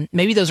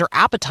 Maybe those are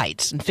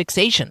appetites and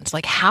fixations.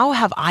 How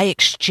have I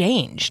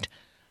exchanged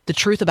the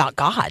truth about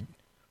God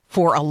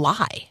for a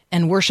lie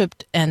and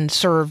worshiped and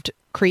served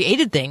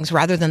created things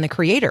rather than the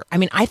creator? I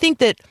mean, I think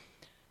that,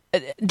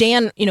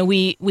 Dan,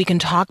 we can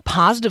talk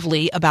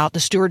positively about the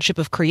stewardship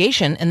of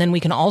creation, and then we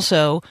can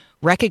also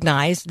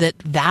recognize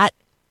that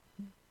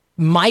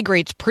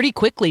migrates pretty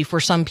quickly for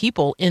some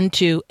people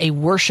into a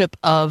worship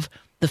of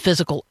the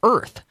physical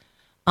earth.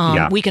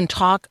 We can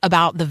talk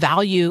about the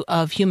value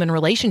of human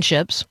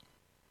relationships,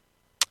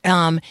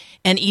 and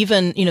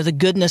even, the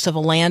goodness of a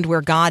land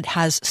where God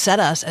has set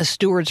us as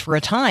stewards for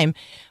a time,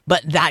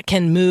 but that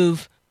can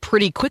move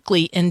pretty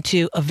quickly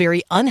into a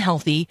very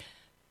unhealthy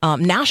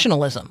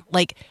nationalism.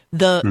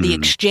 The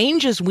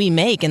exchanges we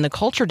make in the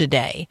culture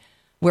today,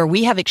 where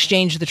we have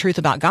exchanged the truth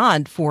about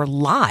God for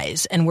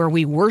lies and where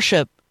we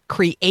worship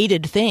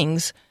created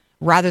things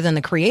rather than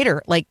the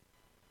creator,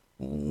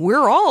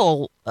 we're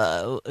all,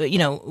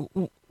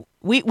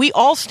 we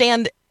all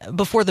stand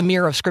before the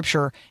mirror of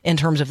Scripture in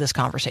terms of this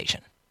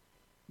conversation.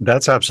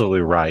 That's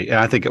absolutely right. And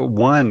I think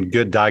one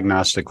good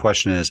diagnostic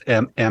question is,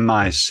 am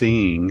I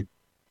seeing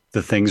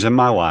the things in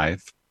my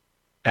life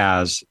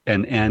as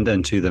an end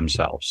unto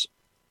themselves?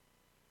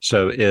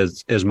 So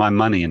is my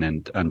money an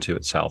end unto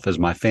itself? Is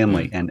my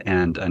family an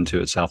end unto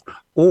itself?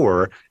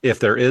 Or if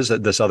there is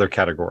this other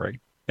category,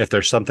 if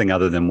there's something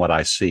other than what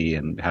I see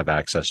and have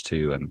access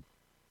to and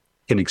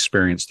can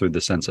experience through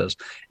the senses,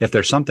 if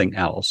there's something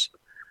else,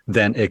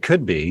 then it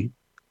could be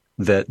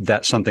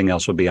that something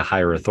else would be a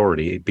higher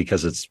authority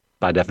because it's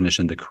by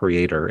definition the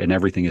creator and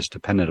everything is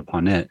dependent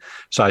upon it.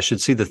 So I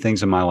should see the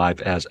things in my life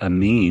as a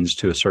means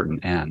to a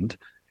certain end,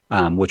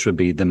 which would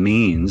be the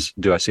means.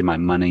 Do I see my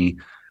money,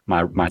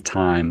 my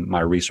time,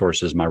 my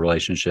resources, my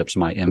relationships,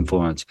 my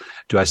influence?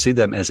 Do I see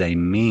them as a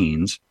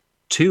means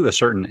to a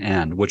certain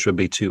end, which would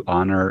be to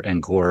honor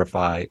and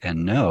glorify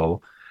and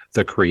know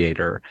the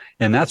creator?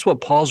 And that's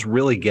what Paul's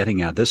really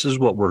getting at. This is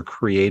what we're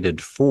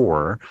created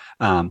for.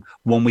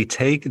 When we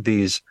take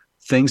these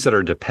things that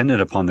are dependent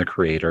upon the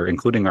creator,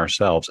 including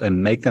ourselves,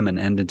 and make them an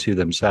end unto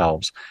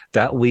themselves,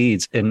 that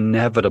leads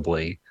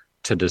inevitably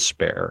to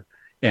despair.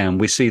 And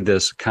we see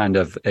this kind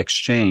of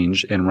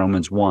exchange in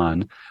Romans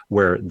 1,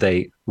 where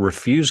they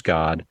refuse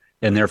God,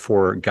 and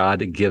therefore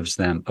God gives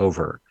them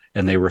over.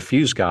 And they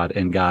refuse God,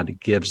 and God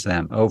gives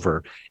them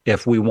over.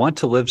 If we want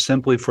to live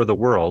simply for the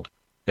world,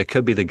 it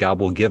could be that God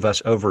will give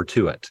us over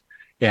to it.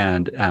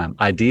 And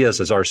ideas,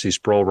 as R.C.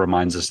 Sproul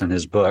reminds us in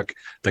his book,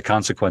 The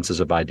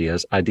Consequences of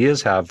Ideas,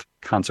 ideas have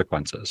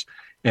consequences.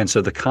 And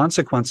so the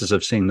consequences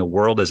of seeing the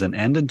world as an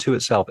end unto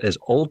itself is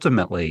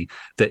ultimately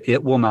that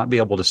it will not be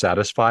able to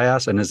satisfy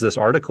us. And as this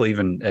article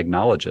even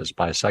acknowledges,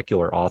 by a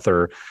secular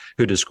author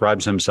who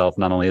describes himself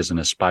not only as an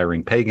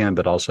aspiring pagan,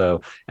 but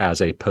also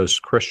as a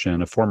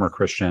post-Christian, a former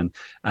Christian,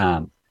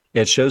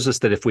 it shows us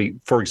that if we,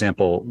 for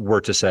example, were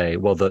to say,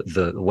 well,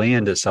 the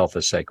land itself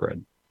is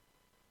sacred,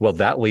 well,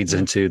 that leads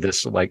into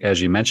this,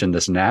 as you mentioned,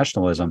 this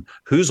nationalism.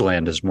 Whose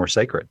land is more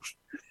sacred?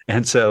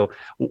 And so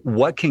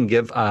what can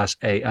give us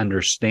a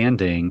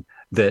understanding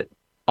that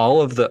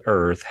all of the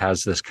earth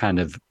has this kind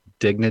of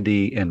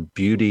dignity and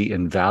beauty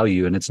and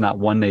value, and it's not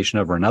one nation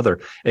over another?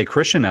 A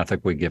Christian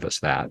ethic would give us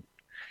that.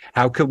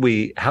 How could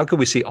we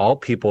see all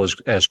people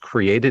as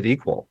created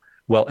equal?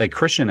 Well, a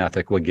Christian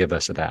ethic would give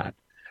us that.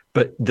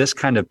 But this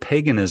kind of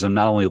paganism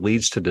not only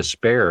leads to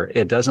despair,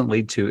 it doesn't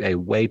lead to a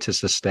way to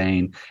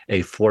sustain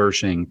a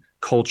flourishing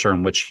culture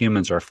in which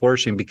humans are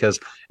flourishing, because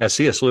as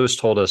C.S. Lewis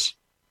told us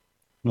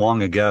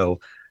long ago,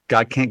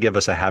 God can't give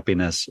us a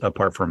happiness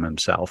apart from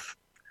himself.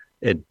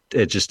 It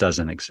just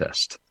doesn't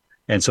exist.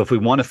 And so if we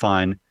want to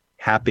find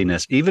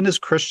happiness, even as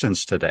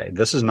Christians today,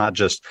 this is not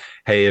just,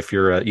 hey, if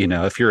you're a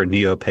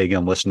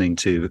neo-pagan listening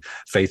to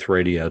Faith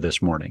Radio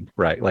this morning,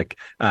 right?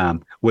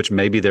 Which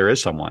maybe there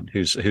is someone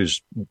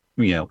who's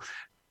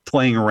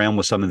playing around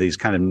with some of these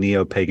kind of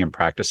neo-pagan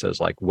practices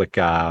like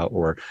Wicca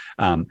or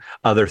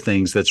other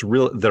things that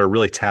are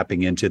really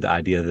tapping into the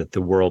idea that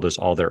the world is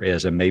all there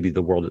is, and maybe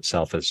the world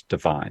itself is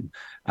divine.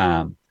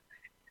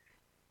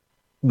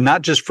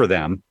 Not just for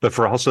them, but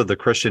for also the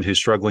Christian who's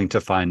struggling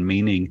to find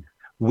meaning.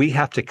 We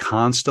have to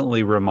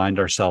constantly remind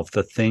ourselves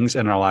the things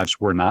in our lives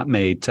were not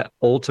made to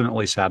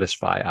ultimately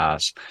satisfy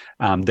us.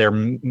 They're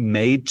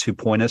made to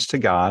point us to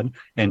God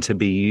and to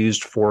be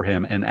used for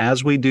him. And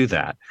as we do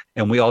that,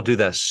 and we all do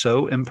that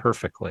so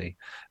imperfectly,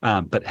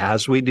 but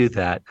as we do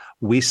that,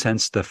 we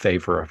sense the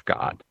favor of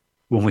God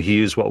when we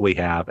use what we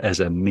have as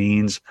a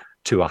means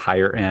to a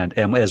higher end,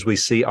 and as we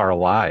see our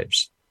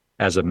lives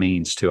as a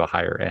means to a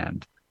higher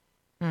end.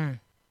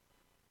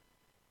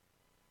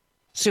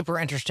 Super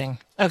interesting.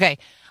 Okay.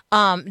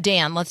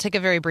 Dan, let's take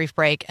a very brief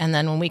break, and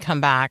then when we come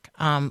back,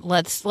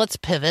 let's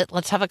pivot.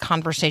 Let's have a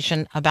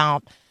conversation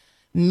about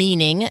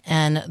meaning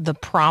and the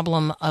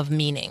problem of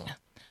meaning.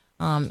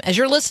 As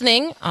you're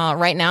listening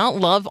right now,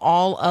 love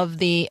all of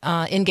the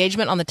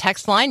engagement on the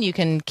text line. You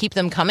can keep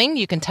them coming.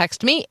 You can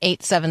text me,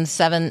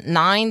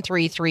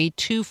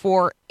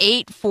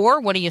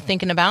 877-933-2484. What are you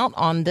thinking about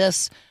on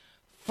this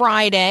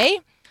Friday?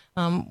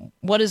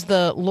 What is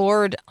the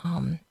Lord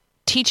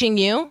teaching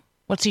you?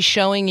 What's he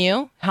showing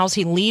you? How's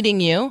he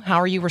leading you? How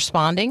are you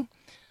responding?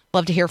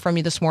 Love to hear from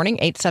you this morning,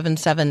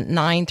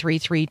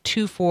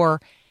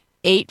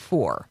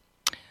 877-933-2484.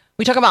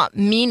 We talk about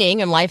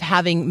meaning and life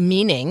having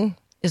meaning.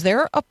 Is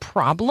there a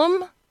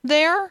problem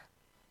there?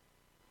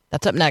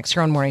 That's up next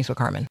here on Mornings with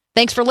Carmen.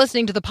 Thanks for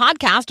listening to the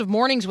podcast of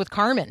Mornings with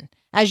Carmen.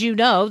 As you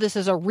know, this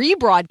is a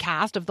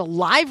rebroadcast of the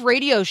live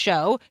radio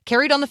show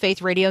carried on the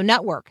Faith Radio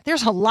Network.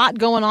 There's a lot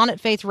going on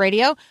at Faith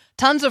Radio.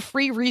 Tons of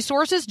free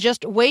resources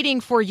just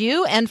waiting for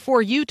you and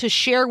for you to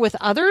share with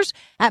others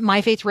at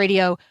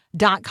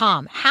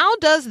myfaithradio.com. How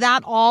does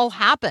that all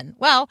happen?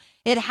 Well,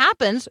 it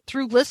happens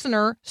through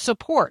listener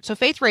support. So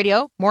Faith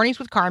Radio, Mornings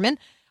with Carmen,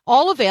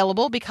 all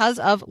available because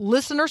of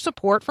listener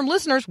support from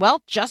listeners,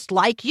 well, just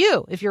like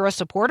you. If you're a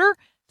supporter,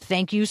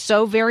 thank you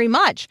so very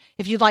much.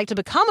 If you'd like to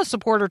become a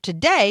supporter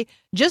today,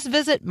 just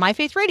visit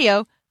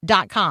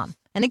myfaithradio.com.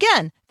 And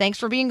again, thanks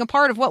for being a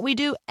part of what we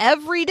do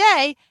every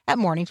day at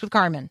Mornings with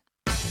Carmen.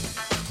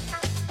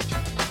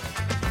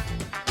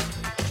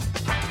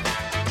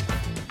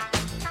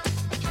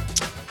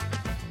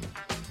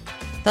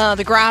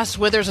 The grass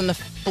withers and the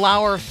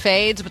flower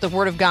fades, but the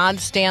word of God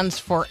stands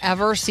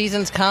forever.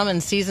 Seasons come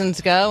and seasons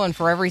go, and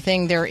for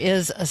everything there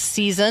is a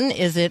season.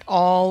 Is it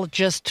all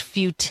just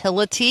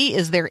futility?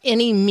 Is there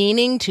any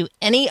meaning to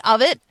any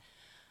of it?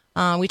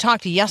 We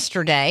talked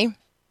yesterday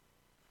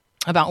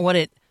about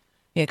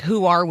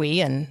who are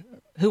we and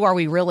who are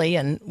we really,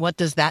 and what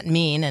does that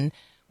mean? And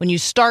when you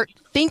start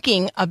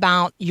thinking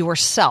about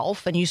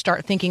yourself and you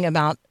start thinking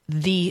about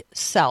the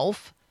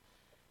self,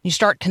 you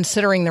start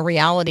considering the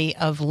reality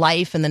of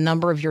life and the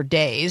number of your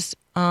days,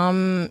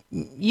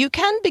 you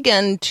can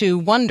begin to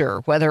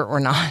wonder whether or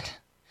not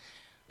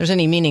there's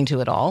any meaning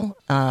to it all,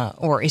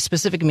 or a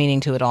specific meaning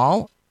to it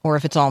all, or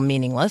if it's all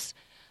meaningless.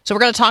 So we're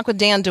going to talk with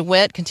Dan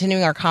Dewitt,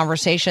 continuing our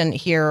conversation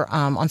here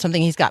on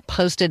something he's got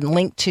posted and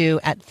linked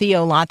to at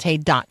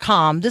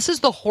theolatte.com. This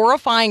is the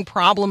horrifying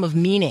problem of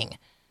meaning.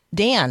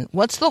 Dan,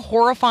 what's the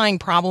horrifying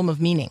problem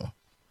of meaning?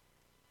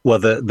 Well,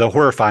 the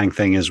horrifying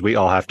thing is we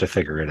all have to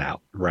figure it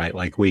out, right?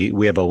 Like we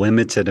have a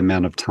limited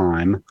amount of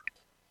time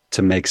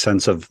to make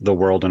sense of the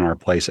world and our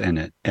place in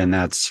it. And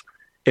that's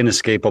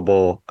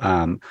inescapable.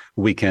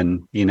 We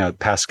can,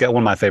 Pascal,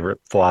 one of my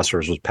favorite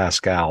philosophers was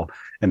Pascal.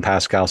 And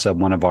Pascal said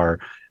one of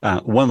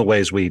the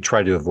ways we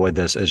try to avoid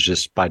this is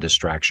just by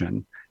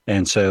distraction.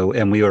 And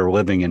we are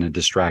living in a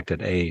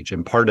distracted age.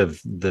 And part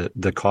of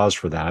the cause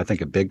for that, I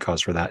think a big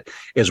cause for that,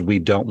 is we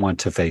don't want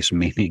to face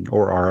meaning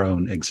or our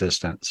own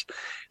existence.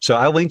 So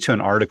I linked to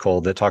an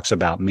article that talks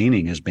about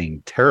meaning as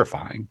being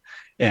terrifying.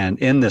 And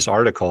in this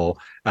article,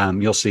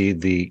 you'll see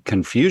the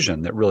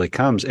confusion that really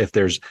comes if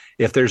there's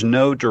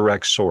no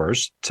direct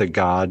source to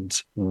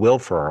God's will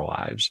for our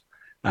lives,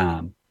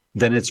 then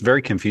it's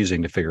very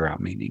confusing to figure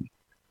out meaning.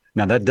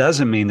 Now, that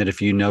doesn't mean that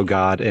if you know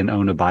God and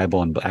own a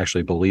Bible and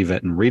actually believe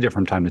it and read it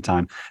from time to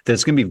time, that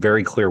it's going to be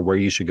very clear where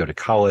you should go to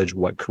college,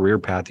 what career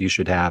path you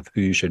should have,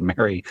 who you should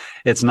marry.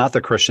 It's not the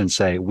Christians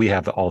say we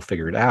have it all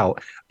figured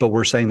out, but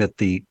we're saying that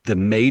the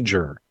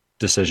major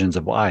decisions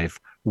of life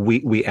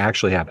we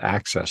actually have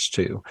access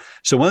to.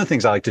 So one of the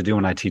things I like to do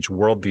when I teach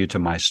worldview to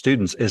my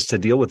students is to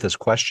deal with this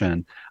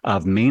question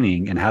of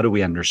meaning and how do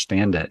we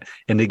understand it,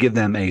 and to give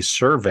them a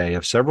survey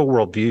of several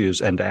worldviews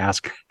and to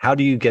ask, how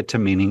do you get to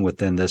meaning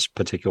within this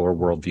particular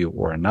worldview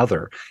or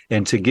another?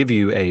 And to give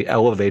you a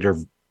elevator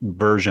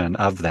version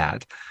of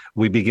that,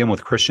 we begin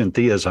with Christian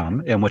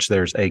theism, in which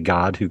there's a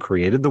God who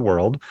created the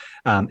world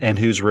and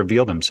who's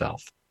revealed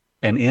himself.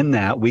 And in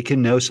that, we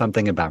can know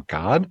something about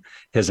God,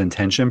 his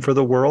intention for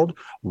the world,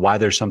 why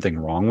there's something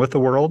wrong with the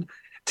world.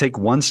 Take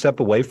one step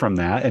away from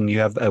that, and you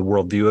have a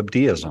worldview of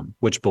deism,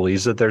 which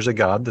believes that there's a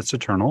God that's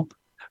eternal,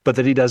 but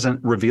that he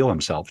doesn't reveal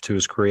himself to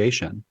his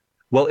creation.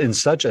 Well, in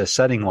such a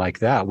setting like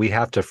that, we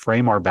have to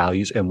frame our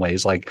values in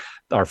ways like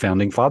our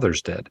founding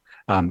fathers did.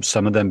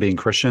 some of them being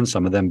Christian,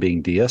 some of them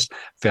being deist,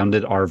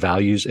 founded our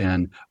values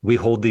in we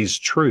hold these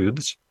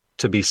truths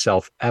to be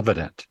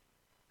self-evident.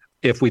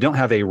 If we don't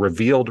have a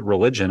revealed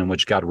religion in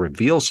which God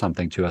reveals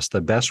something to us,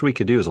 the best we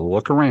could do is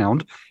look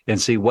around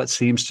and see what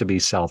seems to be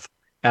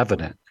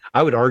self-evident.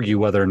 I would argue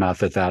whether or not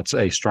that's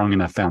a strong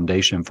enough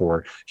foundation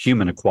for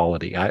human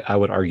equality. I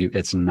would argue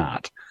it's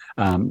not.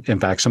 In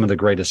fact, some of the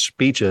greatest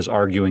speeches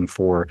arguing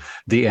for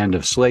the end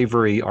of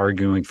slavery,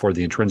 arguing for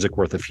the intrinsic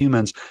worth of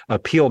humans,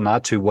 appeal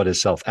not to what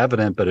is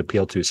self-evident, but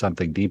appeal to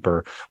something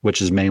deeper,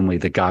 which is mainly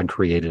that God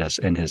created us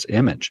in his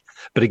image.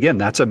 But again,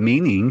 that's a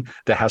meaning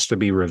that has to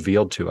be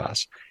revealed to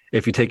us.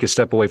 If you take a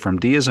step away from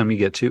deism, you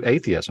get to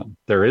atheism.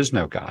 There is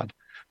no God.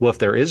 Well, if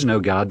there is no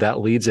God,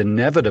 that leads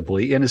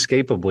inevitably,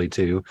 inescapably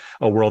to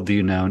a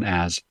worldview known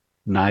as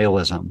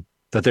nihilism,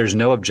 that there's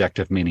no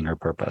objective meaning or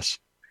purpose.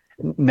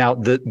 Now,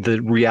 the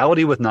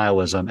reality with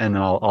nihilism, and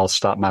then I'll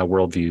stop my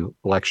worldview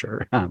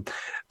lecture.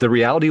 The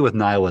reality with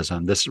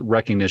nihilism, this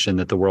recognition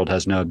that the world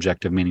has no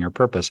objective meaning or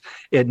purpose,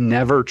 it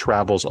never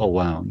travels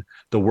alone.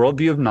 The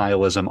worldview of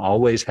nihilism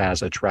always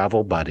has a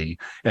travel buddy,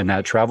 and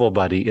that travel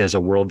buddy is a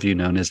worldview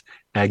known as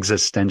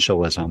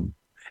existentialism.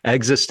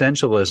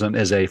 Existentialism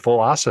is a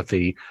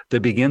philosophy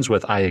that begins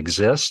with I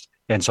exist,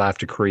 and so I have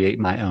to create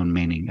my own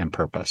meaning and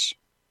purpose.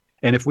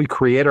 And if we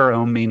create our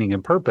own meaning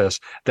and purpose,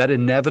 that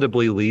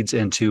inevitably leads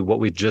into what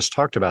we just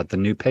talked about, the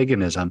new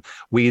paganism.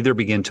 We either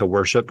begin to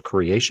worship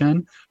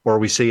creation, or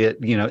we see it,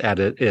 at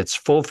its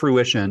full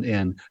fruition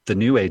in the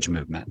New Age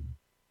movement,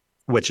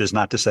 which is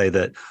not to say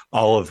that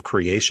all of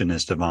creation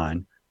is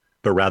divine,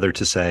 but rather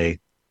to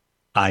say,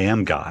 I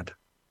am God.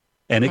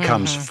 And it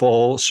comes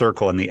full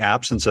circle. In the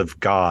absence of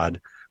God,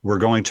 we're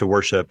going to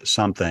worship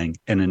something,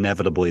 and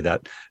inevitably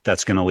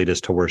that's going to lead us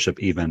to worship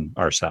even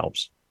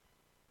ourselves.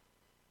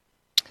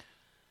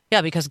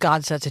 Yeah, because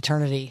God sets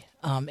eternity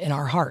in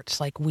our hearts.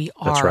 Like we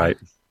are. That's right.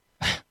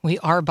 We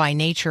are by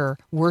nature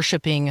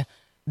worshiping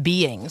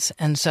beings.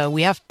 And so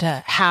we have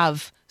to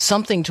have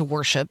something to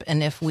worship.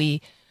 And if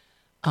we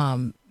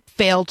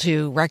fail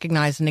to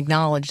recognize and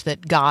acknowledge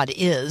that God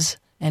is,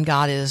 and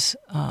God is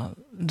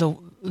the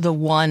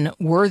one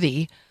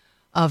worthy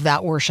of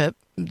that worship,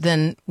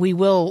 then we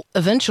will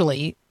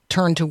eventually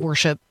turn to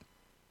worship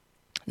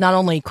not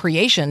only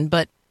creation,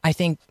 but I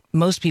think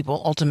most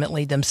people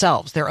ultimately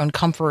themselves, their own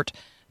comfort,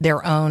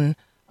 their own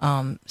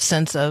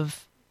sense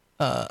of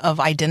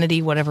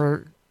identity,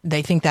 whatever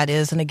they think that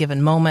is in a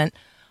given moment,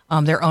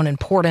 their own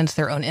importance,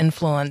 their own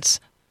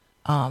influence.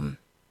 Trying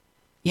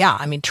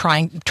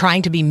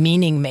to be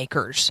meaning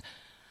makers.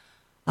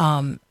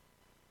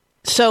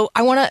 So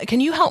can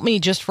you help me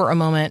just for a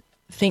moment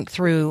think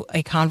through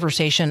a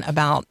conversation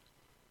about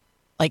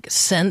like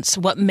sense,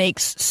 what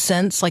makes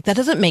sense? Like that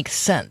doesn't make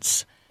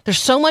sense. There's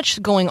so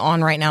much going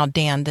on right now,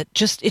 Dan, that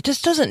it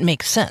just doesn't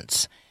make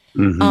sense.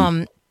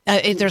 Mm-hmm.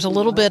 There's a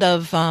little bit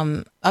of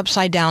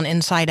upside down,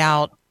 inside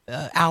out,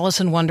 Alice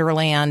in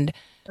Wonderland,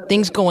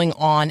 things going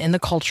on in the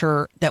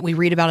culture that we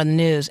read about in the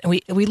news, and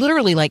we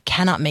literally like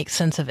cannot make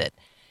sense of it.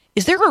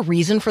 Is there a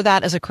reason for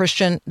that as a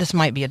Christian? This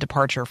might be a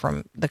departure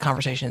from the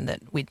conversation that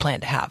we'd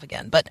planned to have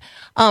again, but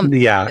I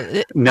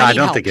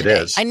don't think it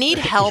is. I need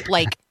help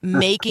like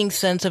making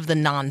sense of the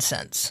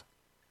nonsense.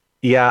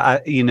 Yeah,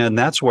 and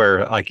that's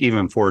where, like,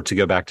 even to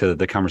go back to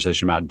the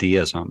conversation about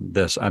deism,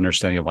 this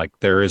understanding of like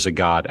there is a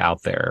God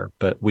out there,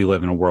 but we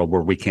live in a world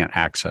where we can't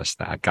access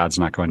that. God's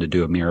not going to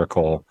do a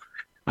miracle.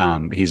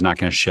 He's not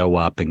going to show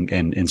up and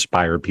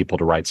inspire people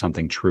to write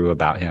something true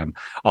about him.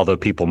 Although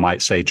people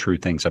might say true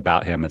things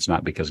about him, it's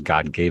not because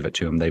God gave it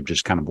to him. They've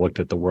just kind of looked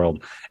at the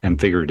world and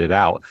figured it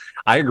out.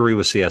 I agree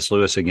with C.S.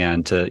 Lewis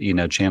again,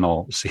 to,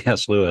 channel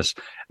C.S. Lewis.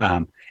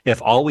 If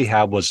all we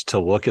had was to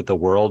look at the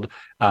world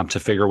to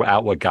figure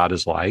out what God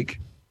is like,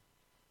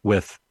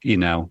 with,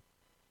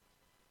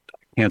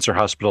 cancer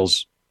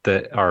hospitals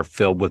that are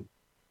filled with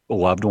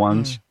loved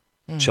ones,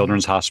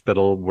 children's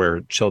hospital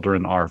where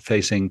children are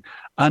facing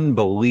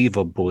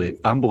unbelievably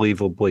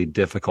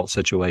difficult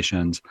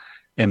situations,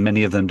 and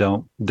many of them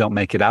don't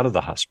make it out of the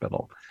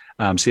hospital.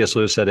 C.S.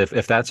 Lewis said,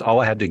 if that's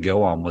all I had to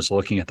go on was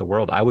looking at the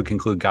world, I would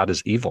conclude God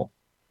is evil.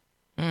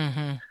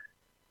 Mm-hmm.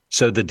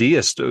 So the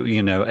deist,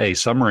 a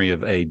summary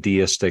of a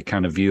deistic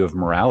kind of view of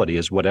morality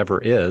is whatever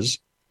is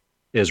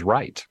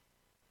right.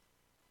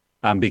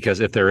 Because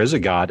if there is a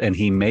God and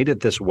he made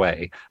it this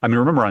way,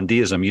 remember on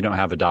deism, you don't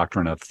have a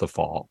doctrine of the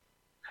fall.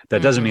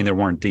 That doesn't mean there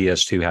weren't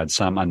deists who had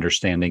some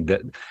understanding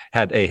that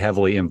had a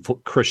heavily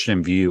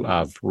Christian view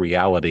of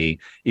reality,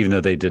 even though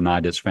they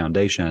denied its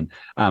foundation.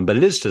 But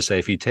it is to say,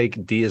 if you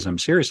take deism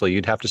seriously,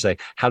 you'd have to say,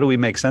 how do we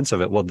make sense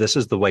of it? Well, this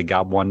is the way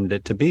God wanted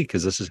it to be,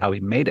 because this is how he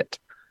made it.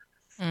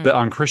 But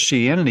on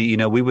Christianity,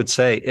 we would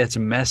say it's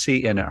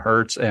messy and it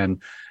hurts.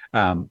 And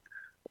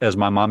as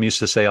my mom used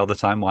to say all the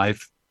time,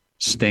 life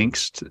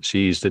stinks. She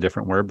used a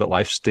different word, but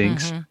life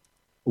stinks. Mm-hmm.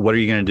 What are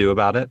you going to do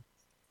about it?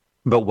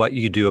 But what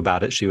you do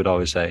about it, she would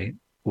always say,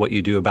 what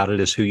you do about it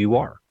is who you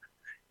are.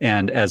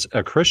 And as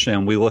a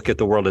Christian, we look at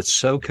the world, it's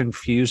so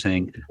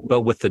confusing.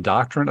 But with the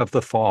doctrine of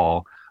the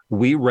fall,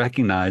 we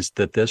recognize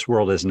that this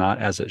world is not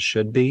as it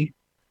should be.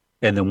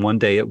 and then one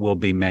day it will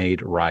be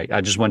made right.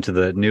 I just went to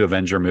the new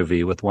Avenger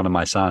movie with one of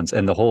my sons,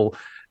 and the whole,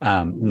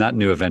 not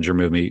new Avenger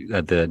movie,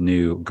 the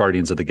new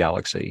Guardians of the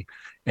Galaxy.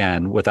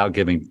 And without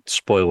giving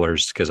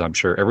spoilers, because I'm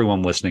sure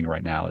everyone listening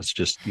right now is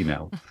just,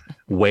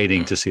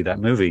 waiting to see that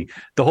movie.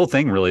 The whole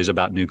thing really is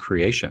about new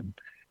creation.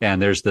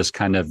 And there's this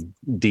kind of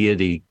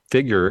deity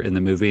figure in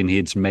the movie, and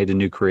he's made a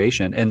new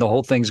creation, and the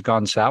whole thing's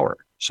gone sour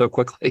so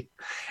quickly.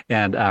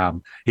 And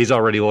he's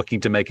already looking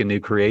to make a new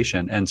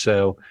creation. And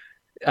so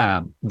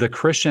the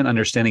Christian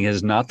understanding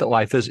is not that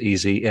life is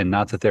easy and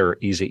not that there are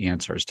easy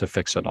answers to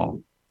fix it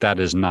all. That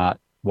is not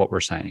what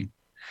we're saying.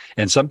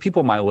 And some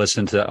people might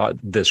listen to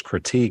this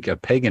critique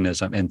of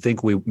paganism and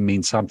think we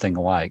mean something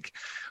like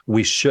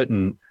we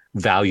shouldn't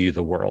value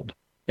the world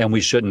and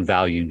we shouldn't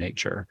value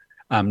nature.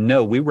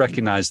 No, we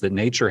recognize that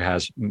nature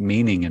has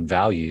meaning and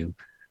value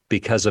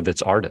because of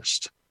its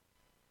artist.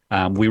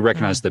 We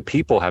recognize that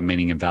people have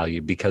meaning and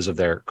value because of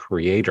their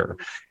creator.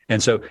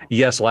 And so,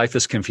 yes, life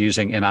is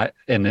confusing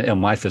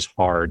and life is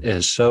hard. It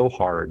is so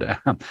hard.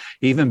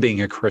 Even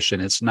being a Christian,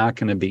 it's not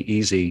going to be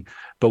easy.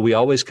 But we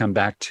always come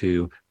back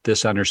to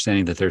this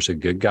understanding that there's a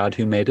good God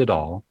who made it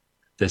all.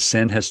 The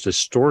sin has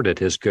distorted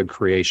his good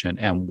creation,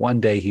 and one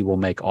day he will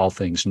make all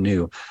things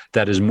new.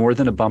 That is more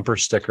than a bumper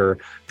sticker.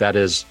 That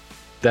is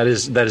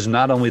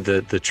not only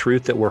the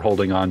truth that we're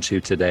holding on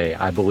to today.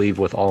 I believe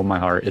with all my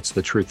heart, it's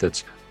the truth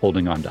that's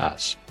holding on to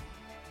us.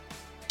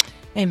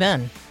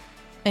 Amen.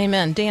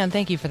 Amen. Dan,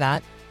 thank you for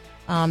that.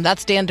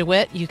 That's Dan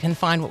Dewitt. You can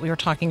find what we were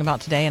talking about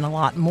today and a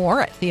lot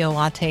more at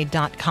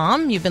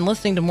theolatte.com. You've been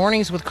listening to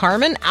Mornings with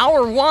Carmen.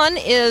 Hour 1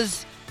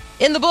 is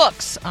in the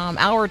books.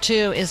 Hour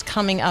 2 is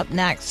coming up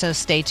next, so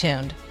stay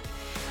tuned.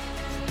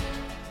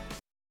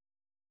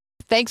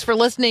 Thanks for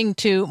listening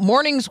to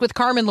Mornings with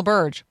Carmen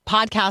LaBerge.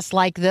 Podcasts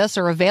like this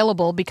are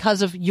available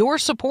because of your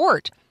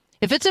support.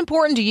 If it's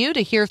important to you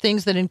to hear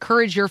things that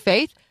encourage your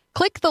faith,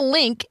 click the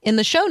link in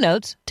the show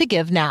notes to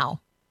give now.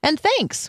 And thanks.